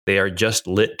magical. They are just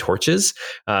lit torches.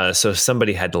 So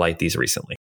somebody had to light these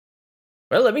recently.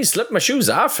 Well, let me slip my shoes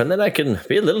off and then I can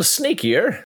be a little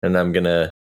sneakier. And I'm going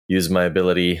to use my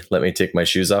ability. Let me take my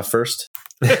shoes off first.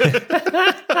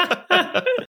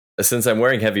 Since I'm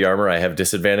wearing heavy armor, I have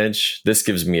disadvantage. This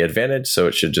gives me advantage, so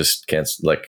it should just cancel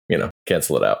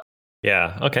it out.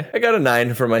 Yeah, okay. I got a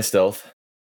 9 for my stealth.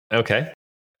 Okay.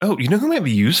 Oh, you know who might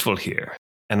be useful here?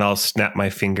 And I'll snap my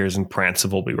fingers and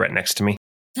Prancival will be right next to me.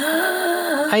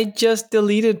 I just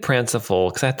deleted Prancival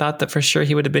because I thought that for sure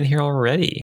he would have been here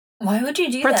already. Why would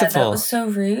you do that? That was so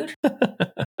rude.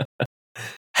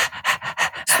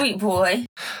 Sweet boy.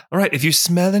 All right, if you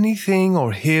smell anything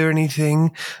or hear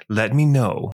anything, let me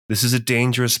know. This is a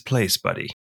dangerous place, buddy.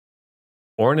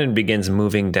 Ornan begins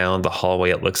moving down the hallway,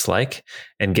 it looks like,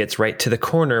 and gets right to the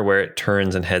corner where it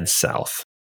turns and heads south.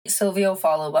 Sylvia will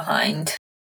follow behind.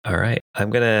 All right.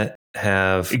 I'm going to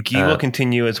have... Guy will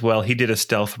continue as well. He did a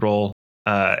stealth roll,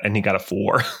 and he got a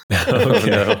 4. Oh,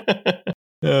 no.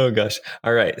 Oh, gosh.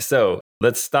 All right. So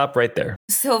let's stop right there.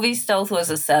 Sylvie's stealth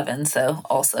was a 7, so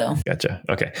also. Gotcha.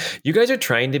 Okay. You guys are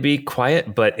trying to be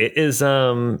quiet, but it is,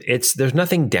 there's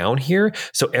nothing down here.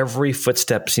 So every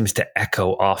footstep seems to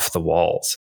echo off the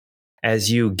walls.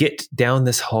 As you get down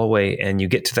this hallway and you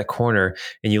get to the corner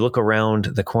and you look around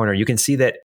the corner, you can see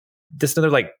that just another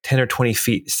like 10 or 20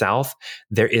 feet south,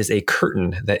 there is a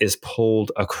curtain that is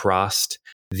pulled across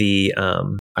the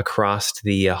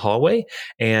hallway,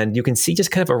 and you can see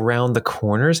just kind of around the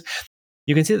corners,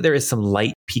 you can see that there is some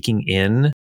light peeking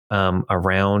in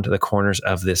around the corners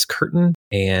of this curtain,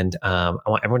 and I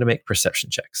want everyone to make perception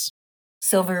checks.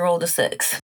 Sylvie rolled a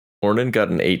 6. Ornan got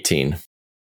an 18.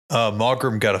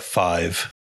 Mogram got a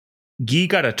 5. Guy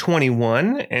got a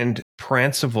 21, and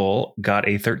Prancival got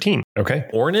a 13. Okay.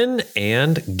 Ornan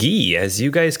and Guy, as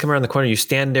you guys come around the corner, you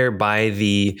stand there by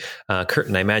the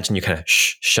curtain. I imagine you kind of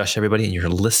shush everybody and you're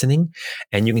listening,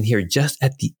 and you can hear just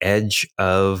at the edge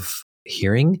of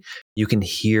hearing, you can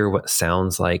hear what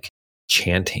sounds like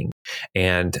chanting.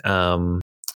 And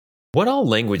what all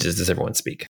languages does everyone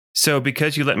speak? So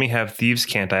because you let me have Thieves'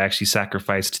 Cant, I actually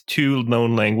sacrificed 2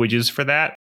 known languages for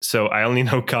that. So I only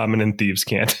know Common and Thieves'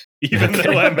 Cant, even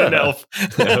though I'm an elf.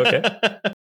 Okay.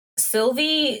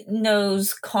 Sylvie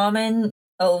knows Common,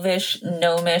 Elvish,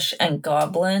 Gnomish, and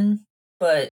Goblin,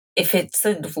 but if it's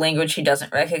a language she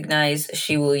doesn't recognize,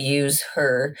 she will use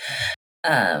her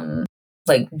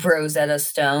Rosetta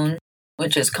Stone,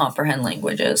 which is comprehend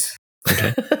languages.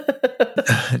 Okay.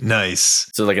 Nice.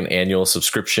 So like an annual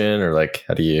subscription, or like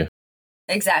how do you?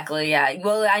 Exactly, yeah.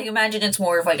 Well, I imagine it's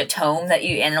more of like a tome that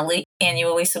you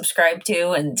annually subscribe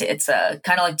to, and it's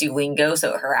kind of like Duolingo,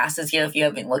 so it harasses you if you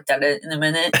haven't looked at it in a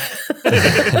minute.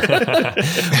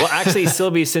 Well, actually,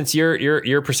 Sylvie, since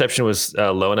your perception was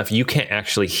low enough, you can't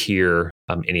actually hear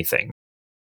anything.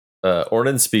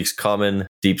 Ornan speaks Common,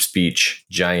 Deep Speech,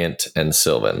 Giant, and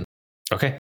Sylvan.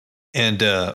 Okay.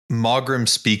 And Mogram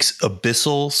speaks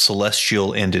Abyssal,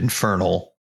 Celestial, and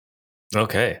Infernal.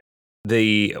 Okay.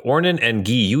 the Ornan and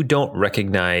Guy, you don't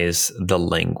recognize the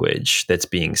language that's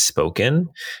being spoken,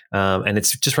 and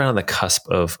it's just right on the cusp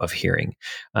of hearing.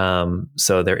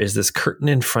 So there is this curtain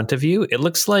in front of you. It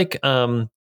looks like the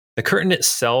curtain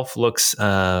itself looks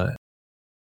a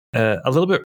little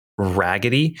bit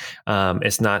raggedy.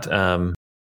 It's not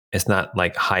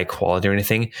like high quality or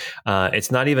anything.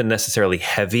 It's not even necessarily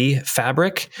heavy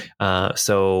fabric.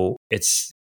 So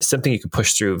it's something you can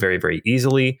push through very, very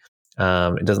easily.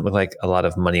 It doesn't look like a lot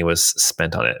of money was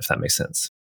spent on it, if that makes sense.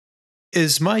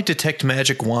 Is my detect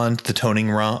magic wand the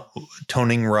toning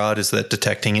rod? Is that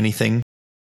detecting anything?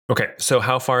 Okay, so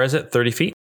how far is it? 30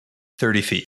 feet? 30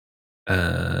 feet.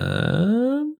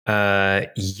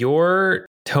 Your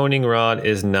toning rod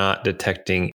is not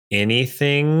detecting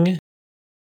anything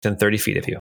within 30 feet of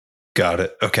you. Got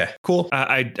it. Okay, cool.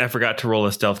 I forgot to roll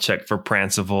a stealth check for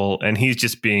Prancival, and he's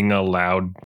just being a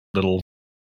loud little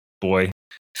boy.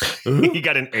 He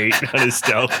got an 8 on his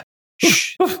stealth.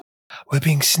 Shh. We're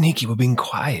being sneaky. We're being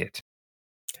quiet.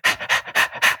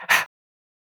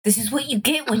 This is what you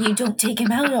get when you don't take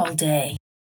him out all day.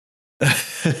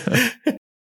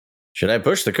 Should I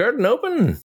push the curtain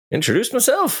open? Introduce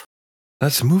myself?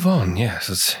 Let's move on. Yes,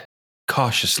 let's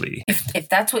cautiously. If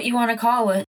that's what you want to call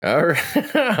it. All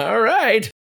right. All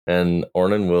right. And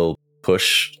Ornan will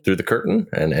push through the curtain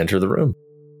and enter the room.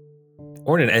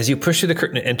 Ornan, as you push through the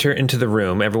curtain and enter into the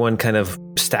room, everyone kind of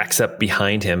stacks up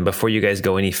behind him before you guys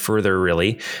go any further,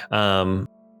 really.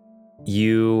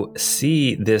 You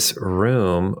see this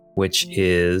room, which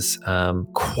is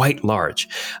quite large.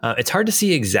 It's hard to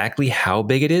see exactly how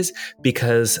big it is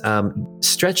because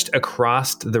stretched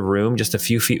across the room, just a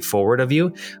few feet forward of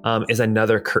you, is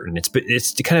another curtain.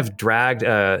 It's kind of dragged,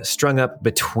 strung up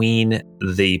between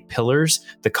the pillars,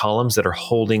 the columns that are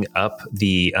holding up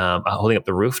the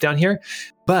roof down here.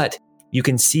 But you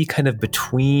can see kind of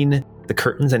between the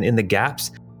curtains and in the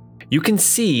gaps, you can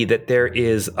see that there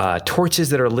is torches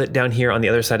that are lit down here on the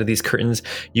other side of these curtains.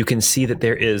 You can see that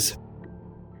there is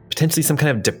potentially some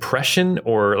kind of depression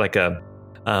or like a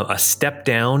step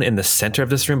down in the center of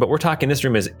this room. But we're talking this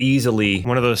room is easily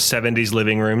one of those 70s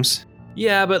living rooms.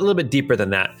 Yeah, but a little bit deeper than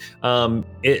that.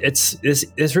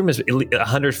 This room is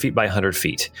 100 feet by 100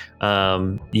 feet.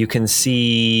 You can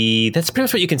see, that's pretty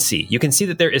much what you can see. You can see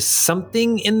that there is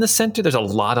something in the center. There's a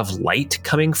lot of light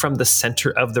coming from the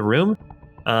center of the room.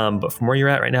 But from where you're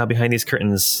at right now, behind these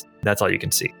curtains, that's all you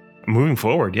can see. Moving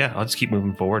forward, yeah. I'll just keep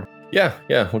moving forward. Yeah,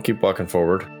 we'll keep walking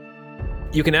forward.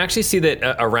 You can actually see that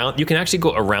you can actually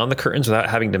go around the curtains without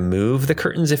having to move the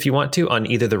curtains if you want to, on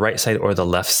either the right side or the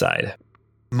left side.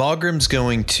 Mogrim's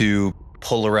going to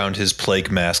pull around his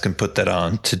plague mask and put that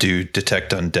on to do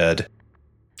detect undead.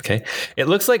 Okay. It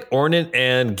looks like Ornan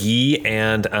and Guy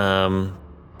and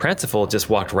Prancival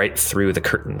just walked right through the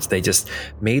curtains. They just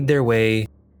made their way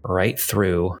right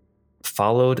through,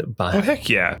 followed by... Oh, heck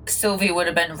yeah. Sylvie would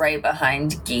have been right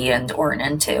behind Guy and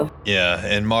Ornan, too. Yeah,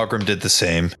 and Mogrim did the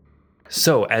same.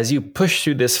 So as you push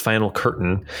through this final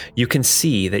curtain, you can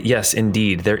see that, yes,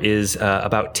 indeed, there is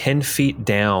about 10 feet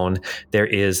down, there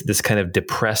is this kind of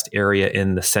depressed area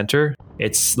in the center.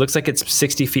 It looks like it's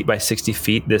 60 feet by 60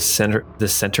 feet, this center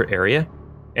area.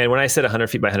 And when I said 100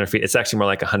 feet by 100 feet, it's actually more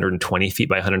like 120 feet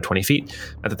by 120 feet.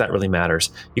 Not that really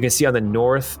matters. You can see on the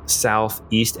north, south,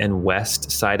 east, and west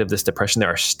side of this depression, there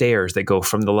are stairs that go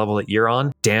from the level that you're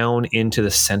on down into the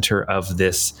center of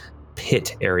this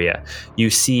pit area. You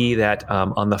see that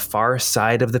on the far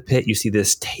side of the pit, you see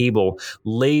this table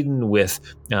laden with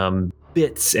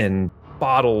bits and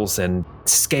bottles and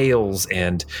scales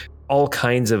and all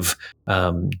kinds of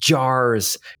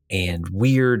jars and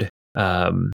weird...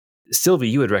 Sylvie,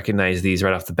 you would recognize these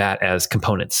right off the bat as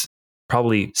components,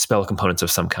 probably spell components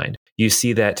of some kind. You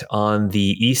see that on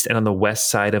the east and on the west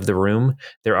side of the room,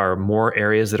 there are more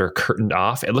areas that are curtained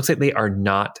off. It looks like they are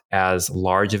not as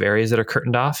large of areas that are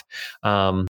curtained off.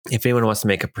 If anyone wants to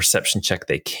make a perception check,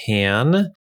 they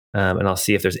can. And I'll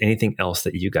see if there's anything else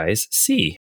that you guys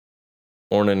see.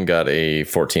 Ornan got a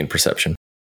 14 perception.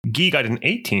 Guy got an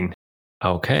 18.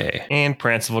 Okay. And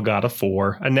Prancival got a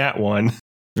 4, a nat 1.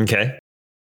 Okay.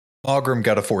 Mogrim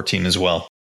got a 14 as well.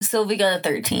 Sylvie got a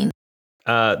 13.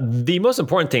 The most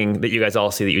important thing that you guys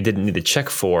all see that you didn't need to check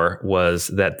for was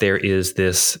that there is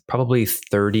this probably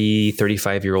 30,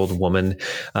 35-year-old woman.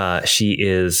 She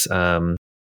is,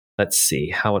 let's see,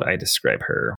 how would I describe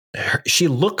her? She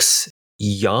looks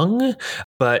young,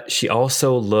 but she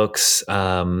also looks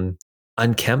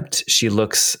unkempt. She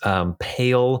looks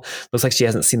pale. Looks like she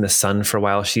hasn't seen the sun for a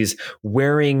while. She's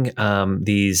wearing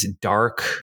these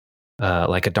dark...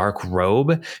 like a dark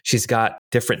robe. She's got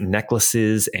different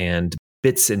necklaces and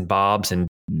bits and bobs and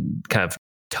kind of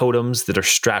totems that are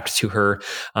strapped to her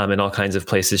in all kinds of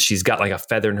places. She's got like a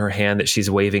feather in her hand that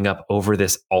she's waving up over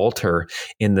this altar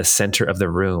in the center of the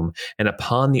room. And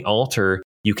upon the altar,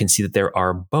 you can see that there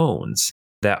are bones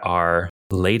that are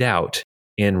laid out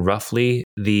in roughly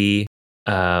the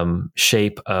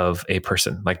shape of a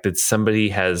person. Like that somebody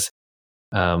has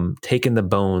taken the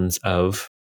bones of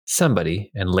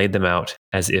somebody and laid them out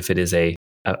as if it is a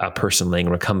person laying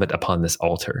recumbent upon this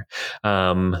altar.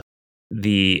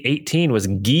 The 18 was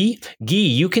Guy. Guy,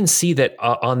 you can see that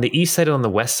on the east side and on the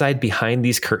west side, behind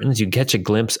these curtains, you catch a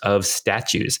glimpse of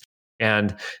statues.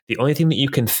 And the only thing that you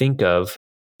can think of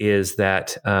is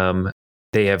that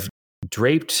they have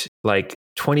draped like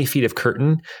 20 feet of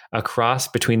curtain across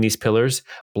between these pillars,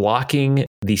 blocking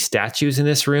the statues in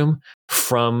this room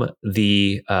from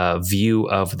the view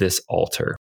of this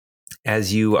altar.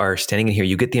 As you are standing in here,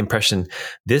 you get the impression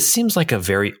this seems like a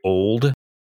very old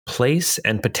place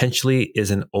and potentially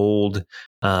is an old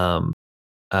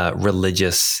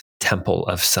religious temple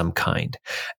of some kind.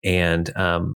 And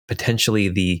potentially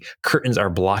the curtains are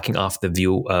blocking off the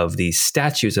view of these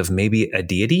statues of maybe a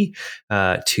deity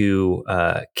to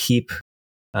keep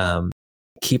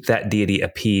that deity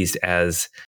appeased as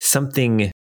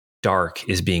something dark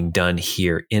is being done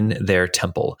here in their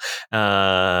temple.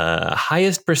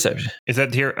 Highest perception. Is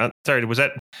that here? Sorry, was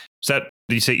that, did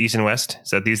you say east and west? Is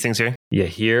that these things here? Yeah,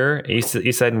 here, east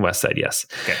side and west side, yes.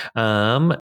 Okay.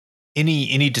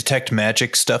 Any detect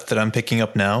magic stuff that I'm picking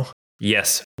up now?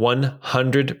 Yes,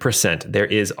 100%. There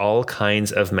is all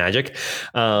kinds of magic.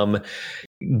 Guy,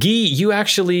 you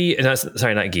actually,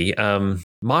 sorry, not Guy.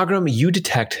 Magram, you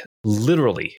detect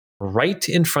literally right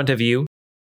in front of you.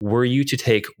 Were you to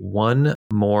take one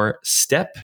more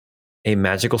step, a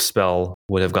magical spell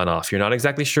would have gone off. You're not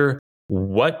exactly sure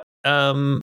what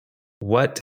the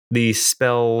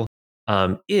spell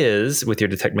is with your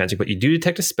detect magic, but you do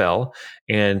detect a spell,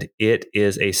 and it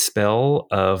is a spell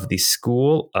of the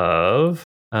school of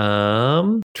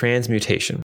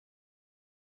transmutation.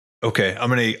 Okay, I'm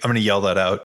gonna yell that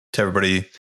out to everybody.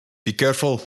 Be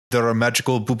careful! There are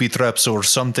magical booby traps or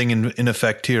something in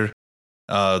effect here.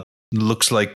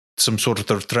 Looks like some sort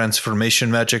of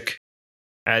transformation magic.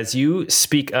 As you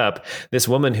speak up, this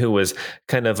woman who was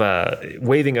kind of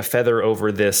waving a feather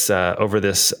over this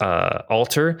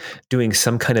altar, doing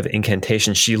some kind of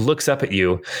incantation, she looks up at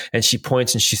you and she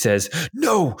points and she says,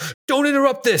 "No, don't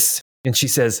interrupt this." And she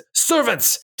says,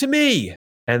 "Servants, to me."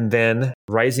 And then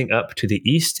rising up to the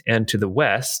east and to the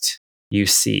west, you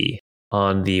see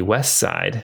on the west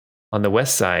side,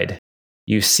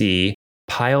 you see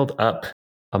piled up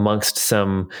amongst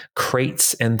some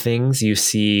crates and things, you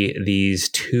see these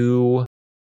two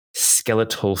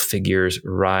skeletal figures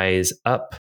rise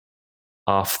up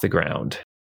off the ground.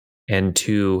 And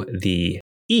to the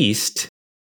east,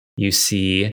 you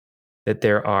see that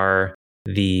there are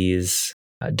these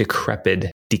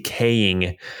decrepit,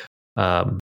 decaying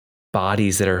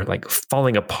bodies that are like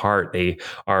falling apart. They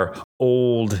are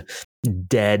old,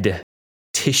 dead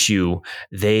tissue.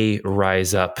 They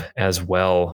rise up as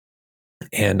well.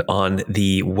 And on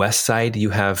the west side, you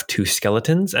have two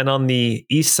skeletons. And on the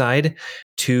east side,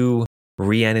 two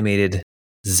reanimated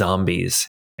zombies.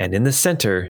 And in the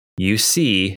center, you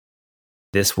see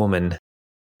this woman,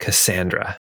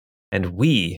 Cassandra. And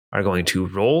we are going to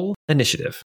roll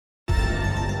initiative. I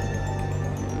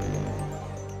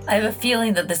have a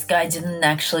feeling that this guy didn't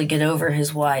actually get over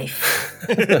his wife.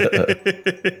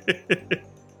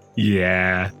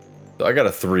 Yeah. So I got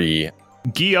a 3.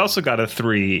 Guy also got a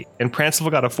 3, and Prancival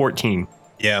got a 14.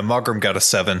 Yeah, Magram got a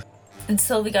 7. And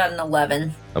Sylvie got an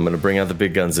 11. I'm going to bring out the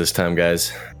big guns this time,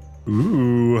 guys.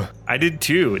 Ooh, I did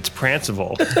too. It's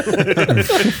Prancival.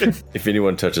 If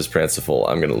anyone touches Prancival,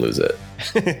 I'm going to lose it.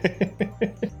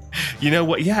 You know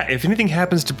what? Yeah, if anything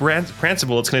happens to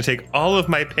Prancival, it's going to take all of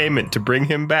my payment to bring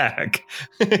him back.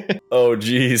 Oh,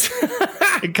 geez.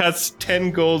 It costs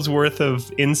 10 gold's worth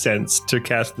of incense to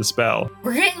cast the spell.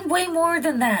 We're getting way more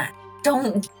than that.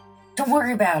 Don't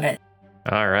worry about it.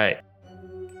 All right.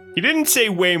 He didn't say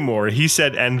way more. He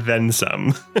said, and then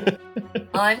some.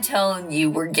 I'm telling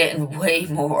you, we're getting way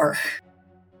more.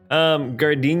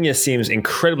 Gardenia seems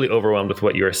incredibly overwhelmed with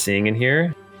what you are seeing in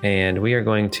here. And we are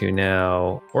going to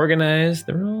now organize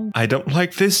the room. I don't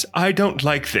like this. I don't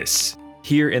like this.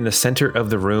 Here in the center of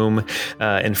the room,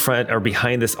 in front or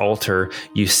behind this altar,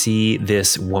 you see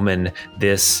this woman,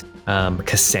 this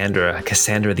Cassandra.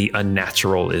 Cassandra the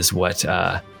Unnatural is what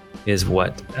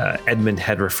Edmund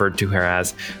had referred to her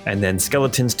as. And then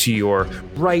skeletons to your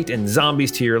right and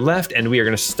zombies to your left. And we are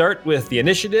going to start with the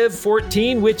initiative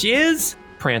 14, which is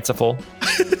Prancival.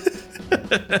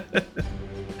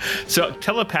 So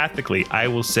telepathically, I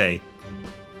will say,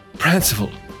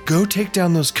 Prancival, go take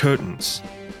down those curtains.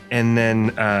 And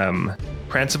then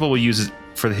Prancival will use it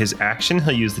for his action.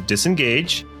 He'll use the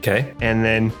disengage. Okay. And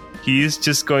then he's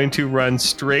just going to run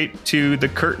straight to the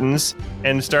curtains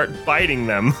and start biting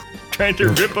them, trying to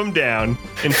rip them down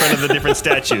in front of the different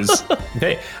statues.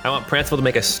 Okay. I want Prancival to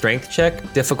make a strength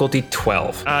check, difficulty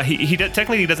 12.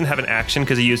 Technically he doesn't have an action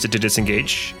because he used it to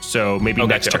disengage. So maybe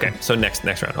next turn. Okay. So next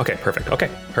round. Okay, perfect. Okay,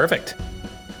 perfect.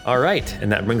 All right,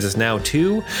 and that brings us now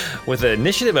to, with an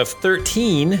initiative of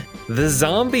 13, the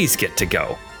zombies get to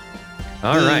go.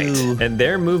 All right, and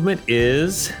their movement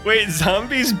is... Wait,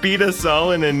 zombies beat us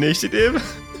all in initiative?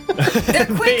 They're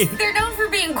quick. They're known for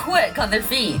being quick on their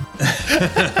feet.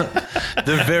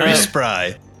 They're very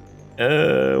spry.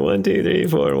 1, 2, 3,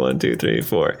 4. 1, 2, 3,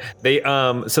 4. They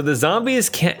so the zombies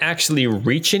can't actually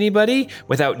reach anybody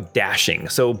without dashing.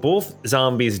 So both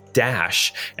zombies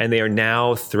dash, and they are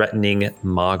now threatening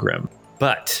Mogrim.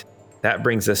 But that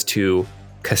brings us to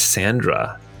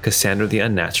Cassandra the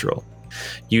Unnatural.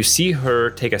 You see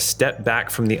her take a step back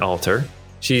from the altar.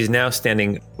 She's now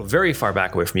standing very far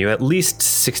back away from you, at least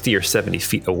 60 or 70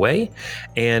 feet away,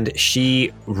 and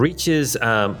she reaches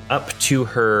up to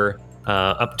her.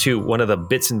 Up to one of the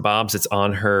bits and bobs that's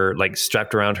on her, like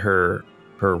strapped around her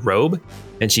robe,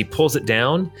 and she pulls it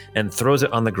down and throws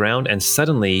it on the ground, and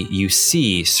suddenly you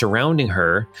see surrounding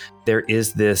her, there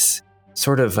is this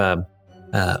sort of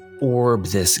orb,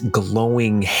 this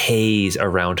glowing haze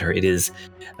around her. It is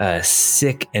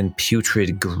sick and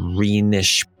putrid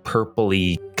greenish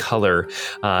purpley color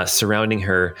surrounding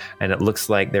her, and it looks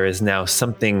like there is now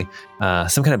some kind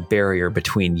of barrier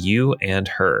between you and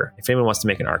her. If anyone wants to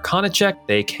make an Arcana check,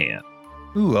 they can.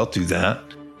 Ooh, I'll do that.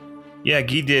 Yeah,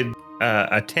 Guy did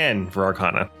a 10 for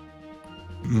Arcana.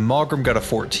 Mogrim got a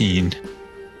 14.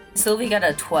 Sylvie got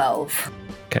a 12.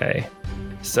 Okay,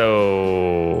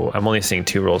 so I'm only seeing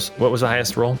 2 rolls. What was the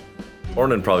highest roll?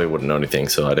 Ornan probably wouldn't know anything,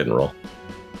 so I didn't roll.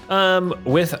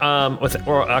 With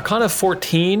Arcana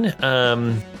 14,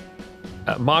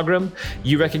 Mogrim,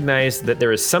 you recognize that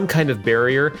there is some kind of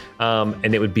barrier,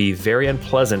 and it would be very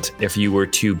unpleasant if you were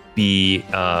to be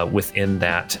within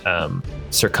that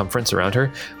circumference around her.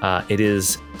 It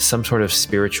is some sort of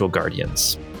spiritual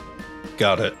guardians.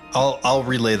 Got it. I'll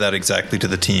relay that exactly to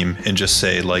the team and just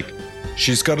say, like,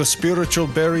 she's got a spiritual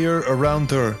barrier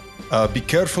around her. Be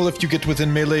careful if you get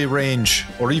within melee range,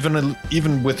 or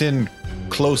even within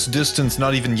close distance,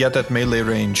 not even yet at melee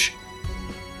range.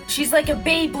 She's like a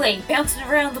Beyblade bouncing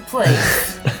around the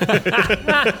place.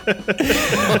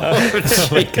 Oh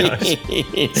my gosh.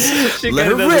 She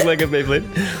kind of does look like a Beyblade.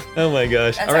 Oh my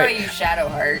gosh. That's All how right. I use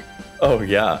Shadowheart. Oh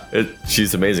yeah,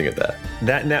 she's amazing at that.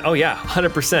 That now, oh yeah,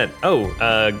 100%.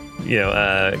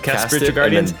 Cast Cast Spiritual it,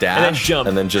 Guardians, and then dash, and then jump.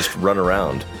 and then just run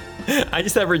around. I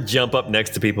just have her jump up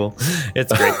next to people.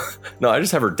 It's great. No, I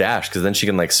just have her dash because then she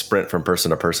can like sprint from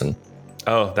person to person.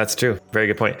 Oh, that's true. Very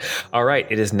good point. All right,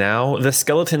 it is now the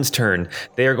skeleton's turn.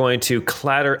 They are going to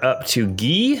clatter up to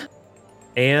Guy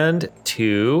and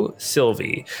to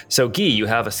Sylvie. So Guy, you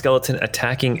have a skeleton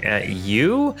attacking at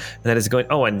you, and that is going,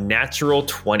 a natural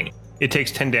 20. It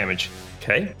takes 10 damage.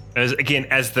 Okay. As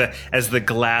the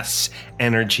glass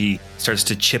energy starts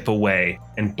to chip away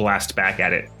and blast back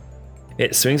at it.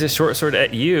 It swings a short sword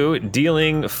at you,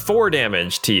 dealing 4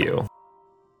 damage to you.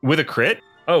 With a crit?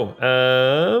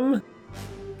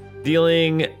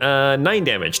 Dealing 9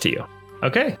 damage to you.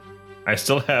 Okay. I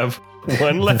still have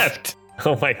 1 left.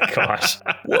 Oh my gosh.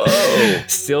 Whoa.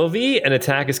 Sylvie, an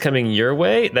attack is coming your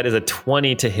way. That is a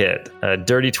 20 to hit. A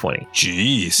dirty 20.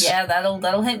 Jeez. Yeah,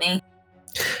 that'll hit me.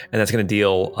 And that's going to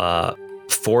deal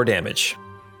 4 damage.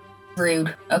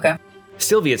 Rude. Okay.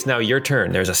 Sylvie, it's now your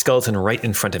turn. There's a skeleton right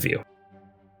in front of you.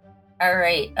 All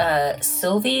right.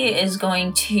 Sylvie is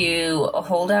going to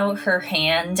hold out her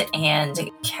hand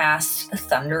and cast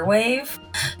Thunderwave.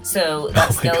 So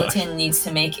that skeleton needs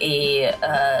to make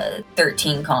a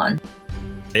 13 con.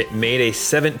 It made a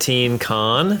 17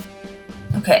 con.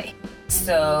 Okay.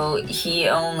 So he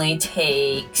only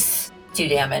takes 2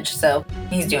 damage. So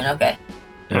he's doing okay.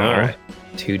 All right.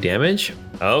 2 damage.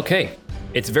 Okay.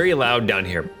 It's very loud down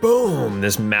here. Boom!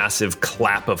 This massive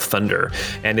clap of thunder.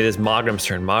 And it is Mogrim's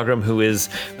turn. Mogrim, who is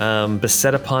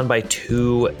beset upon by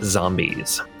 2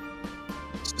 zombies.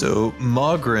 So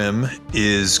Mogrim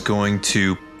is going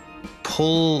to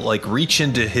reach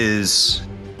into his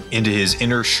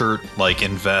inner shirt,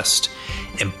 and vest,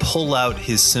 and pull out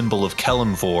his symbol of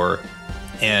Kelemvor,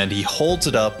 and he holds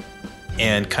it up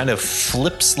and kind of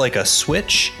flips like a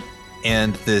switch,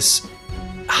 and this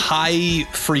high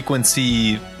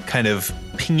frequency kind of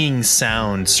pinging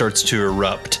sound starts to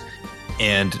erupt.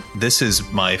 And this is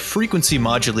my frequency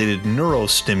modulated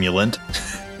neurostimulant.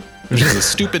 which is a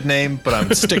stupid name, but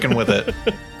I'm sticking with it.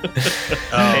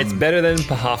 It's better than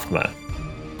Pahofma.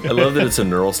 I love that it's a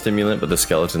neural stimulant, but the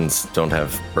skeletons don't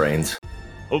have brains.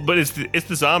 Oh, but it's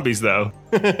the zombies though.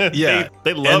 Yeah.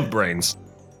 they love And- brains.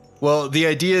 Well, the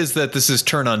idea is that this is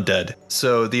turn undead.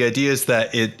 So the idea is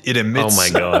that it emits Oh my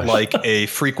gosh. like a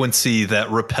frequency that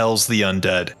repels the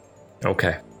undead.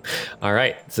 Okay. All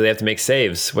right. So they have to make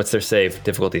saves. What's their save?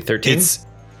 Difficulty 13? It's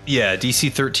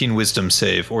DC 13 wisdom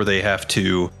save, or they have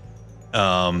to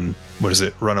run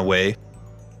away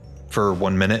for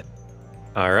 1 minute.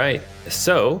 All right.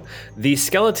 So the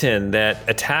skeleton that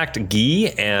attacked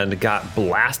Guy and got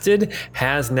blasted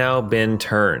has now been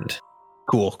turned.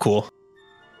 Cool.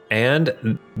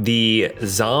 And the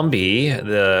zombie,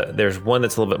 there's one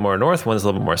that's a little bit more north, one that's a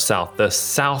little bit more south. The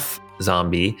south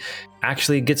zombie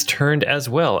actually gets turned as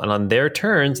well. And on their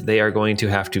turns, they are going to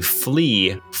have to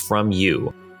flee from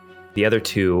you. The other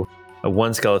two,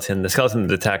 the skeleton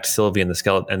that attacked Sylvie and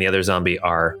the other zombie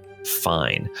are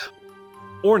fine.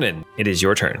 Ornan, it is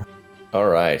your turn. All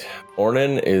right.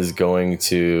 Ornan is going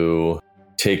to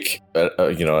take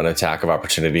an attack of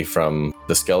opportunity from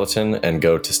the skeleton and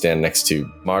go to stand next to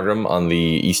Margrim on the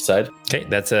east side. Okay,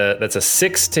 that's a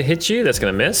 6 to hit you. That's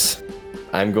going to miss.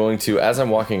 I'm going to, as I'm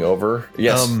walking over,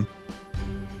 yes.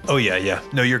 Oh yeah.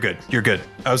 No, you're good.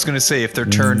 I was going to say if they're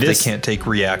turned, they can't take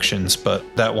reactions, but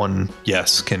that one,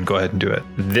 yes, can go ahead and do it.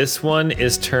 This one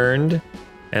is turned,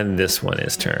 and this one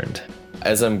is turned.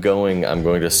 As I'm going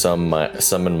to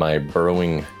summon my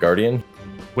burrowing guardian.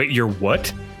 Wait, you're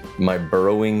what? My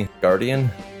burrowing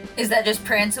guardian. Is that just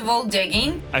Prancival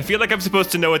digging? I feel like I'm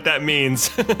supposed to know what that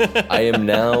means. I am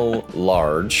now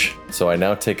large, so I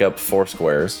now take up 4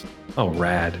 squares. Oh,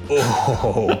 rad.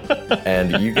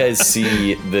 And you guys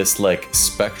see this like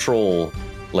spectral,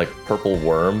 like purple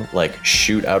worm, like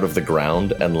shoot out of the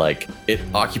ground, and like it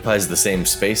occupies the same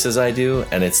space as I do.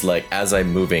 And it's like, as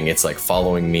I'm moving, it's like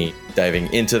following me,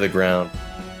 diving into the ground,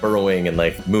 burrowing and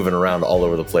like moving around all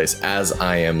over the place as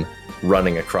I am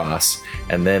running across.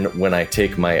 And then when I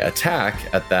take my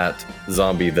attack at that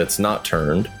zombie that's not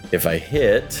turned, if I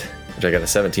hit, which I got a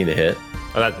 17 to hit,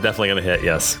 Oh, that's definitely going to hit,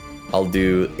 yes. I'll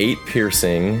do 8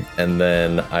 piercing, and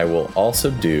then I will also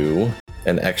do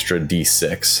an extra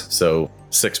d6, so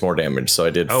 6 more damage. So I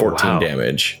did 14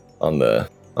 damage on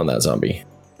that zombie.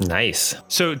 Nice.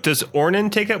 So does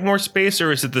Ornan take up more space,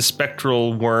 or is it the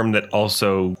spectral worm that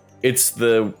also... It's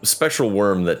the spectral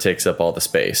worm that takes up all the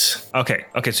space. Okay,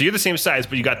 so you're the same size,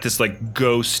 but you got this like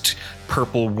ghost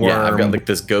purple worm. Yeah, I've got like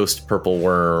this ghost purple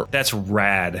worm That's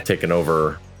rad. taking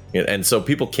over. And so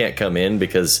people can't come in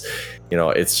because,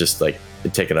 it's just like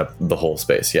taking up the whole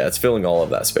space. Yeah, it's filling all of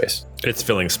that space. It's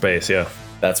filling space, yeah.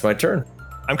 That's my turn.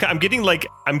 I'm getting like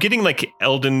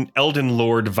Elden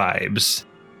Lord vibes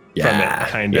from it,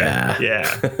 kind of.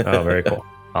 Yeah. Oh, very cool.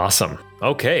 Awesome.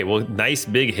 Okay, well, nice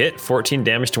big hit. 14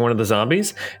 damage to one of the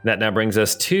zombies. That now brings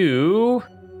us to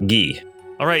Guy.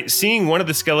 All right, seeing one of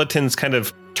the skeletons kind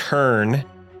of turn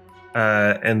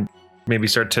and maybe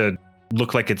start to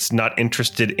look like it's not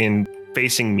interested in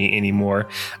facing me anymore,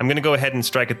 I'm going to go ahead and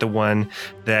strike at the one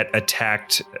that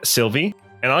attacked Sylvie.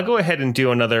 And I'll go ahead and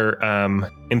do another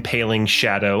impaling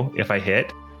shadow if I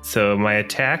hit. So my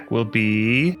attack will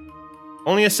be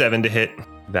only a 7 to hit.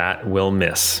 That will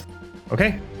miss.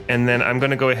 Okay. And then I'm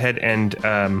going to go ahead and,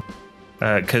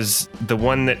 because the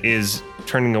one that is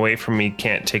turning away from me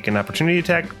can't take an opportunity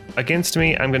attack against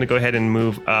me, I'm going to go ahead and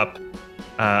move up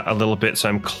a little bit. So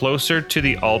I'm closer to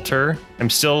the altar. I'm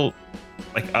still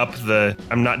like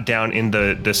I'm not down in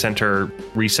the center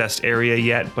recessed area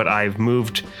yet, but I've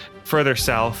moved further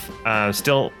south,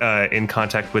 still in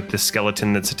contact with the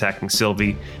skeleton that's attacking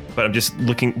Sylvie. But I'm just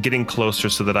getting closer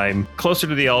so that I'm closer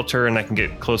to the altar and I can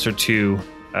get closer to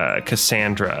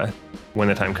Cassandra when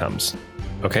the time comes.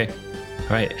 Okay. All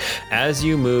right. As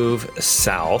you move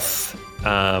south,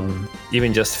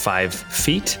 even just 5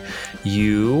 feet,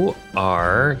 you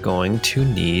are going to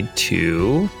need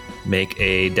to make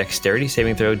a dexterity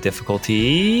saving throw.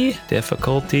 Difficulty.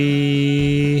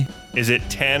 Is it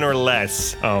 10 or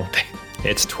less? Oh,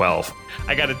 It's 12.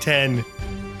 I got a 10.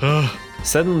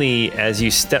 Suddenly, as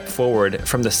you step forward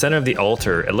from the center of the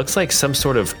altar, it looks like some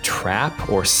sort of trap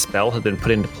or spell had been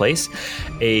put into place.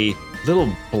 A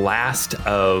little blast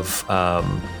of,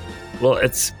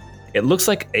 it looks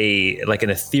like an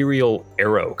ethereal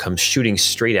arrow comes shooting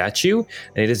straight at you,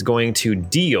 and it is going to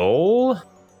deal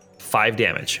 5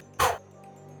 damage.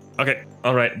 Okay,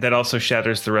 all right. That also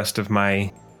shatters the rest of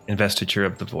my investiture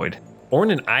of the void.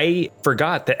 Ornan, I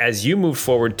forgot that as you move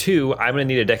forward too, I'm going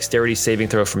to need a dexterity saving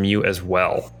throw from you as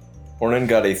well. Ornan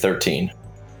got a 13.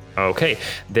 Okay,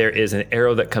 there is an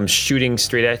arrow that comes shooting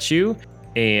straight at you,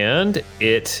 and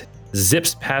it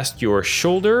zips past your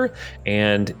shoulder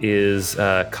and is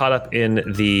caught up in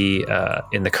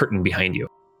the curtain behind you.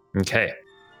 Okay.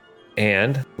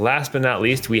 And last but not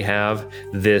least, we have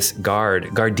this guard,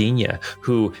 Gardenia,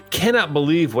 who cannot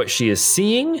believe what she is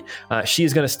seeing. She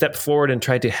is going to step forward and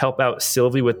try to help out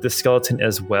Sylvie with the skeleton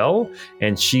as well.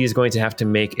 And she is going to have to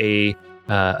make a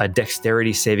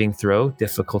dexterity saving throw,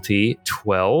 difficulty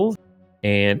 12,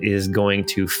 and is going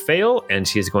to fail. And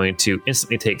she is going to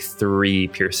instantly take 3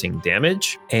 piercing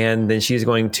damage. And then she's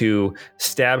going to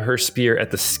stab her spear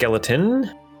at the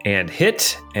skeleton and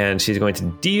hit. And she's going to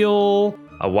deal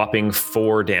a whopping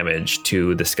 4 damage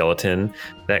to the skeleton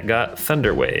that got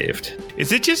thunder waved.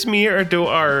 Is it just me, or do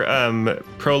our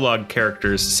prologue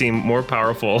characters seem more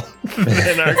powerful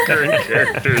than our current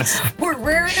characters? We're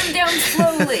wearing them down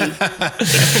slowly.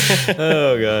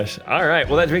 Oh gosh. All right.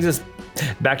 Well, that brings us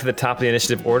back to the top of the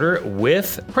initiative order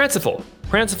with Pranciful.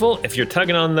 Pranciful, if you're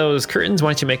tugging on those curtains, why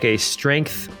don't you make a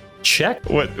strength check?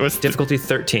 What's difficulty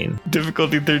 13?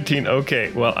 Difficulty 13.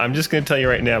 Okay. Well, I'm just going to tell you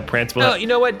right now, Pranciful. Oh, you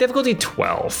know what? Difficulty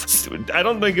 12. I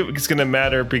don't think it's going to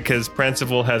matter because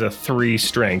Pranciful has a 3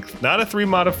 strength, not a 3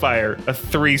 modifier, a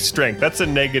 3 strength. That's a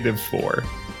 -4.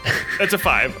 That's a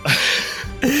 5.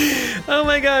 Oh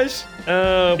my gosh.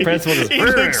 Oh, Pranciful just...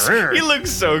 he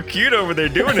looks so cute over there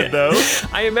doing it, though.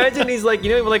 I imagine he's like, you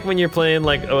know, like when you're playing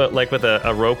like with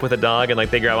a rope with a dog and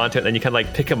like they grab onto it and then you kind of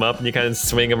like pick him up and you kind of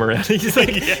swing him around. He's like,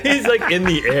 he's like in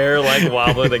the air, like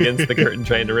wobbling against the curtain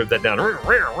trying to rip that down.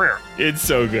 It's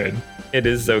so good. It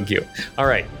is so cute. All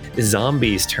right,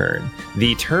 zombie's turn.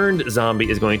 The turned zombie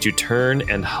is going to turn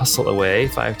and hustle away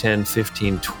 5, 10,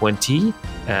 15, 20,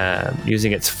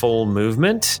 using its full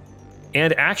movement.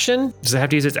 And action? Does it have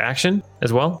to use its action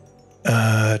as well?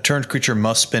 Turned creature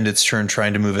must spend its turn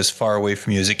trying to move as far away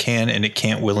from you as it can, and it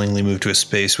can't willingly move to a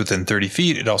space within 30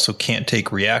 feet. It also can't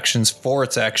take reactions for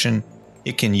its action.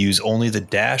 It can use only the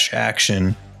dash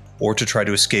action or to try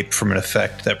to escape from an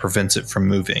effect that prevents it from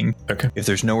moving. Okay. If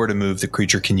there's nowhere to move, the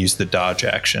creature can use the dodge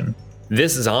action.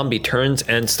 This zombie turns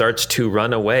and starts to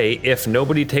run away. If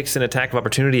nobody takes an attack of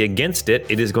opportunity against it,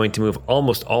 it is going to move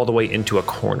almost all the way into a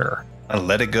corner. I'll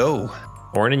let it go.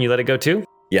 Ornan, you let it go too?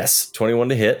 Yes, 21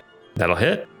 to hit That'll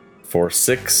hit. for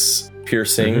 6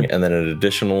 piercing and then an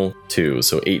additional 2,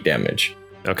 so 8 damage.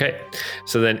 Okay.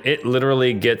 So then it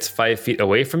literally gets 5 feet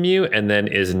away from you and then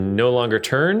is no longer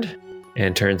turned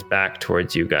and turns back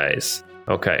towards you guys.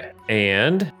 Okay.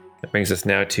 And that brings us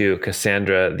now to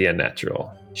Cassandra the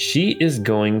Unnatural. She is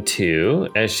going to,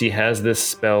 as she has this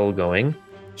spell going,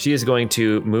 she is going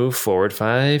to move forward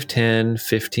 5, 10,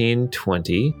 15,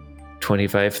 20,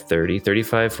 25, 30,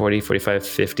 35, 40, 45,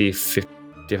 50,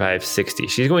 55, 60.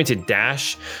 She's going to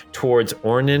dash towards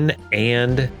Ornan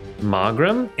and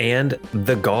Magram, and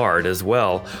the guard as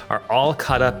well are all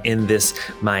caught up in this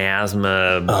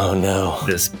miasma. Oh no.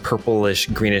 This purplish,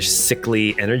 greenish,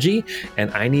 sickly energy. And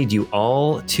I need you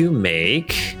all to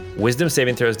make wisdom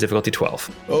saving throws, difficulty 12.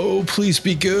 Oh, please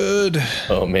be good.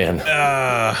 Oh man.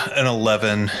 An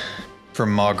 11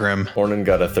 from Magram. Ornan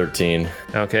got a 13.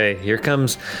 Okay, here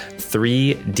comes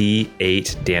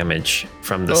 3d8 damage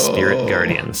from the Spirit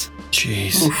Guardians.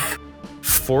 Jeez.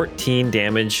 14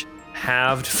 damage,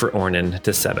 halved for Ornan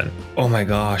to 7. Oh my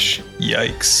gosh.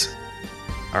 Yikes.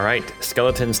 All right,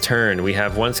 skeleton's turn. We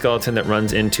have one skeleton that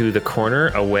runs into the corner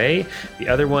away. The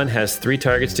other one has 3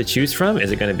 targets to choose from.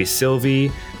 Is it going to be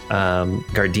Sylvie,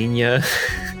 Gardenia,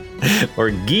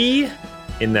 or Guy?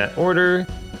 In that order,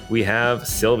 we have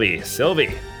Sylvie.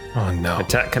 Sylvie. Oh no.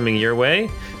 Attack coming your way.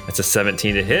 That's a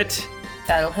 17 to hit.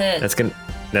 That'll hit. That's gonna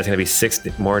be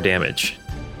 6 more damage.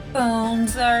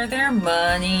 Bones are their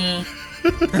money.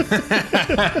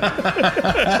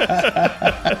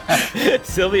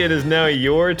 Sylvie, it is now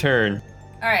your turn.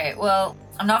 All right, well,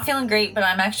 I'm not feeling great, but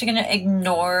I'm actually going to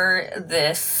ignore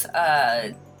this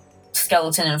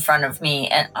skeleton in front of me,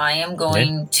 and I am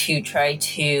going to try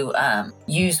to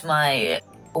use my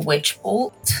Witch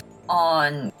Bolt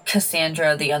on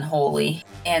Cassandra the Unholy,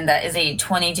 and that is a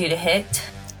 22 to hit,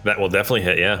 That will definitely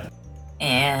hit, yeah.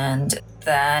 and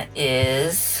that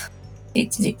is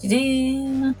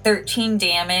 13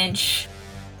 damage.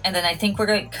 And then I think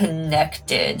we're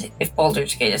connected. If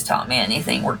Baldur's Gate has taught me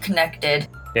anything, we're connected.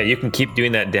 Yeah, you can keep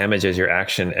doing that damage as your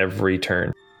action every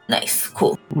turn. Nice,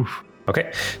 cool.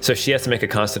 Okay, so she has to make a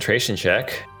concentration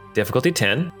check, difficulty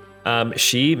 10.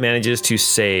 She manages to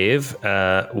save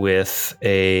with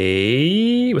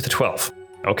a 12.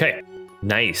 Okay,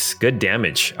 nice, good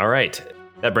damage. All right,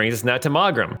 that brings us now to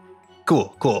Magram.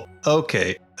 Cool.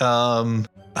 Okay.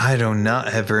 I do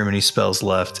not have very many spells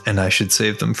left, and I should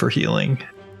save them for healing.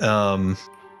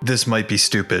 This might be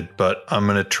stupid, but I'm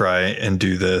going to try and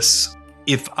do this.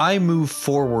 if I move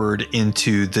forward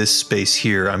into this space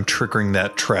here, I'm triggering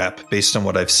that trap based on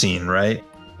what I've seen, right?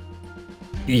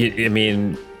 I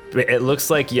mean, it looks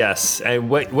like yes. And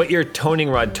what your toning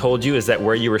rod told you is that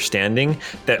where you were standing,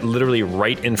 that literally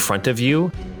right in front of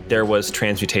you, there was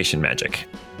transmutation magic.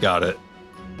 Got it.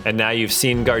 And now you've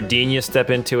seen Gardenia step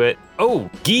into it. Oh,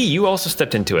 Guy, you also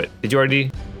stepped into it. Did you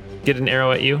already get an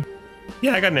arrow at you?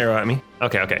 Yeah, I got an arrow at me.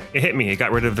 Okay. It hit me. It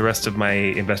got rid of the rest of my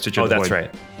investiture. Oh, that's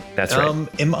right. That's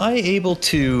right. Am I able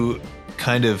to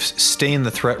kind of stay in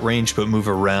the threat range but move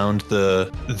around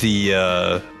the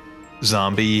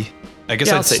zombie? I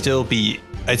guess I'd still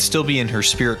be in her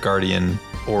spirit guardian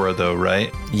aura though,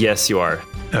 right? Yes, you are.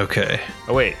 Okay.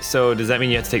 Oh wait, so does that mean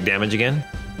you have to take damage again?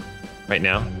 Right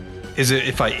now? Is it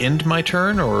if I end my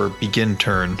turn or begin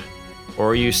turn?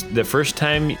 Or you the first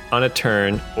time on a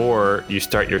turn, or you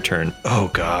start your turn. Oh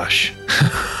gosh.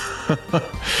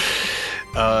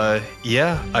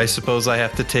 Yeah, I suppose I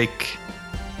have to take.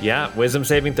 Yeah, wisdom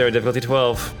saving throw, difficulty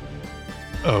 12.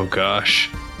 Oh gosh,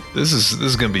 this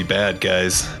is gonna be bad,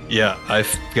 guys. Yeah,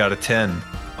 I've got a 10.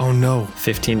 Oh no,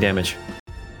 15 damage.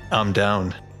 I'm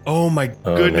down. Oh my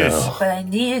goodness. No. But I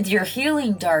needed your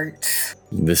healing darts.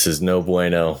 This is no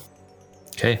bueno.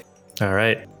 Okay. All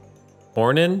right.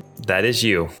 Ornan, that is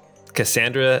you.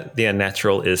 Cassandra, the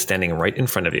unnatural, is standing right in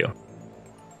front of you.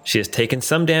 She has taken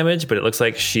some damage, but it looks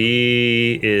like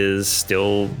she is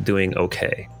still doing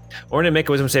okay. Ornan, make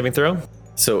a wisdom saving throw.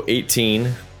 So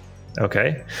 18. Okay.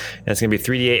 And it's going to be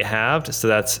 3d8 halved, so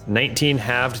that's 19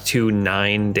 halved to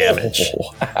 9 damage.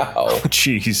 Oh, wow. Oh,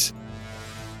 jeez.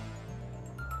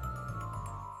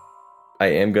 I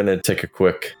am going to take a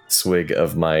quick swig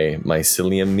of my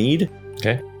mycelium mead.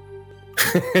 Okay.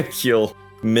 Heal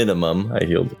minimum. I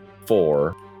healed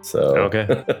 4. So Okay.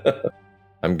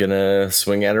 I'm going to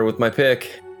swing at her with my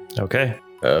pick. Okay.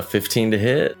 15 to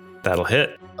hit. That'll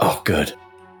hit. Oh, good.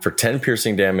 For 10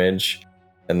 piercing damage,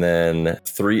 and then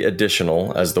 3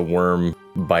 additional as the worm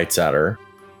bites at her.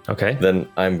 Okay. Then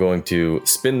I'm going to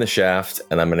spin the shaft,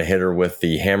 and I'm going to hit her with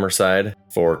the hammer side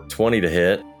for 20 to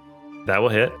hit, That will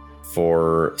hit.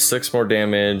 for 6 more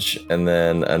damage, and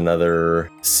then another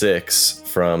 6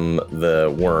 from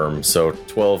the worm, so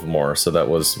 12 more. So that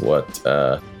was what,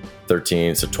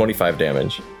 13, so 25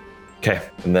 damage. Okay.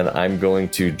 And then I'm going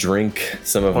to drink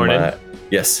some of Ornan? my...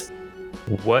 Yes.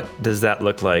 What does that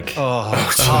look like Oh,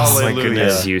 my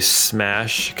goodness. as you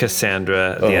smash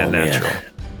Cassandra, the Oh, unnatural? man.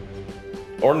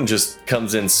 Ornan just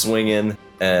comes in swinging,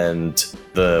 and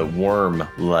the worm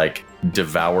like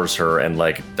devours her and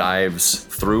like dives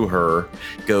through her,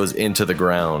 goes into the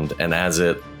ground, and as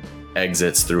it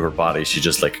exits through her body, she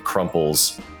just like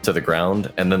crumples to the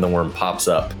ground, and then the worm pops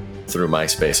up through my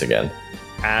space again.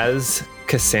 As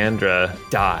Cassandra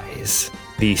dies,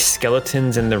 the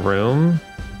skeletons in the room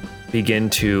begin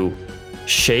to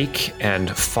shake and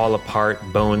fall apart.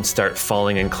 Bones start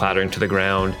falling and clattering to the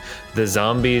ground. The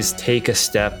zombies take a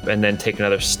step and then take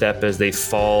another step as they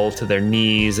fall to their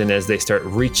knees, and as they start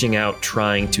reaching out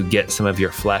trying to get some of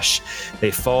your flesh,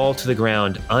 they fall to the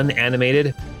ground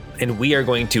unanimated, and we are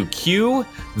going to cue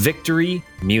victory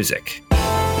music.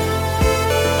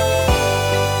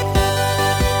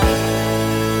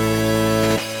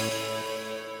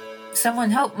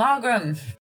 Someone help Magram.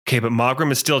 Okay, but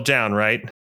Magram is still down, right?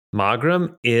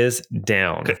 Magram is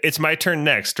down. It's my turn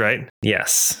next, right?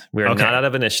 Yes, we are Okay. not out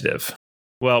of initiative.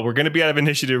 Well, we're going to be out of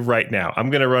initiative right now. I'm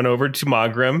going to run over to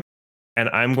Magram, and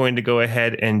I'm going to go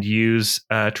ahead and use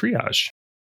triage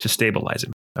to stabilize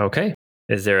him. Okay.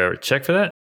 Is there a check for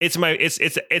that? It's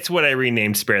what I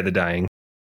renamed Spare the Dying.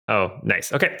 Oh,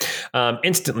 nice. Okay.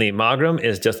 Instantly, Magram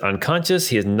is just unconscious.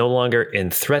 He is no longer in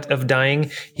threat of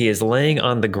dying. He is laying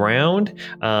on the ground.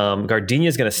 Gardenia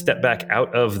is going to step back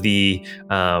out of the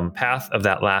path of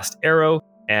that last arrow,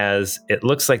 as it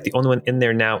looks like the only one in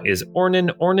there now is Ornan.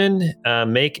 Ornan,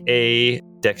 make a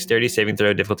dexterity saving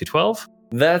throw, difficulty 12.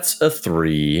 That's a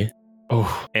 3.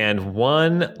 Oh, and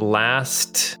one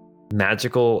last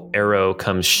magical arrow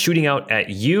comes shooting out at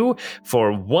you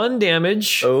for 1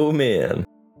 damage. Oh man.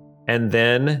 And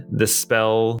then the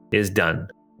spell is done.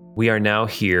 We are now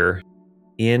here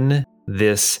in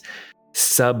this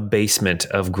sub-basement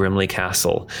of Grimley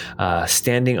Castle,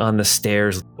 standing on the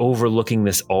stairs overlooking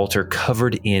this altar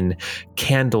covered in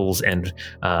candles and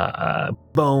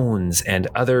bones and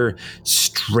other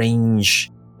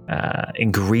strange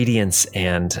ingredients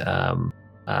and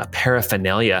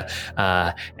paraphernalia,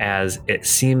 as it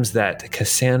seems that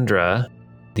Cassandra,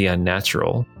 the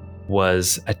unnatural,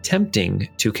 was attempting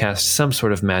to cast some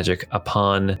sort of magic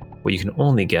upon what you can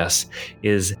only guess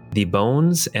is the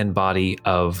bones and body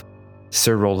of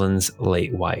Sir Roland's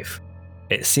late wife.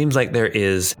 It seems like there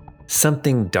is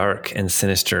something dark and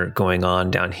sinister going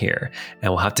on down here.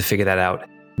 And we'll have to figure that out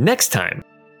next time.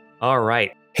 All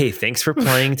right. Hey, thanks for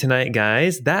playing tonight,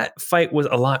 guys. That fight was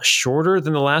a lot shorter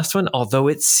than the last one, although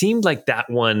it seemed like that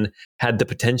one had the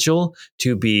potential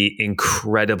to be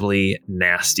incredibly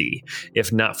nasty.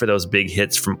 If not for those big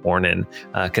hits from Ornan,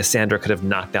 Cassandra could have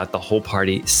knocked out the whole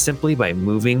party simply by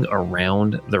moving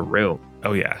around the room.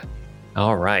 Oh, yeah.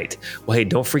 All right. Well, hey,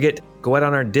 don't forget, go out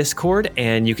on our Discord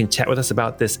and you can chat with us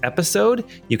about this episode.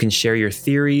 You can share your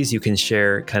theories. You can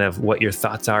share kind of what your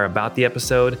thoughts are about the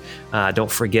episode. Don't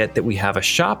forget that we have a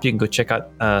shop. You can go check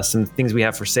out some things we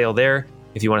have for sale there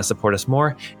if you want to support us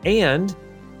more. And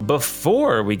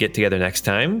before we get together next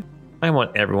time, I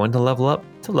want everyone to level up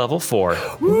to level 4.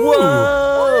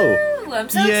 Whoa! Ooh, I'm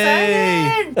so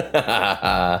Yay.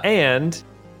 excited. And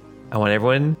I want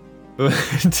everyone,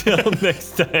 until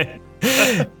next time,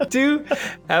 to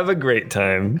have a great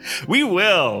time. We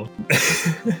will.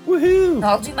 Woohoo!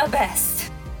 I'll do my best.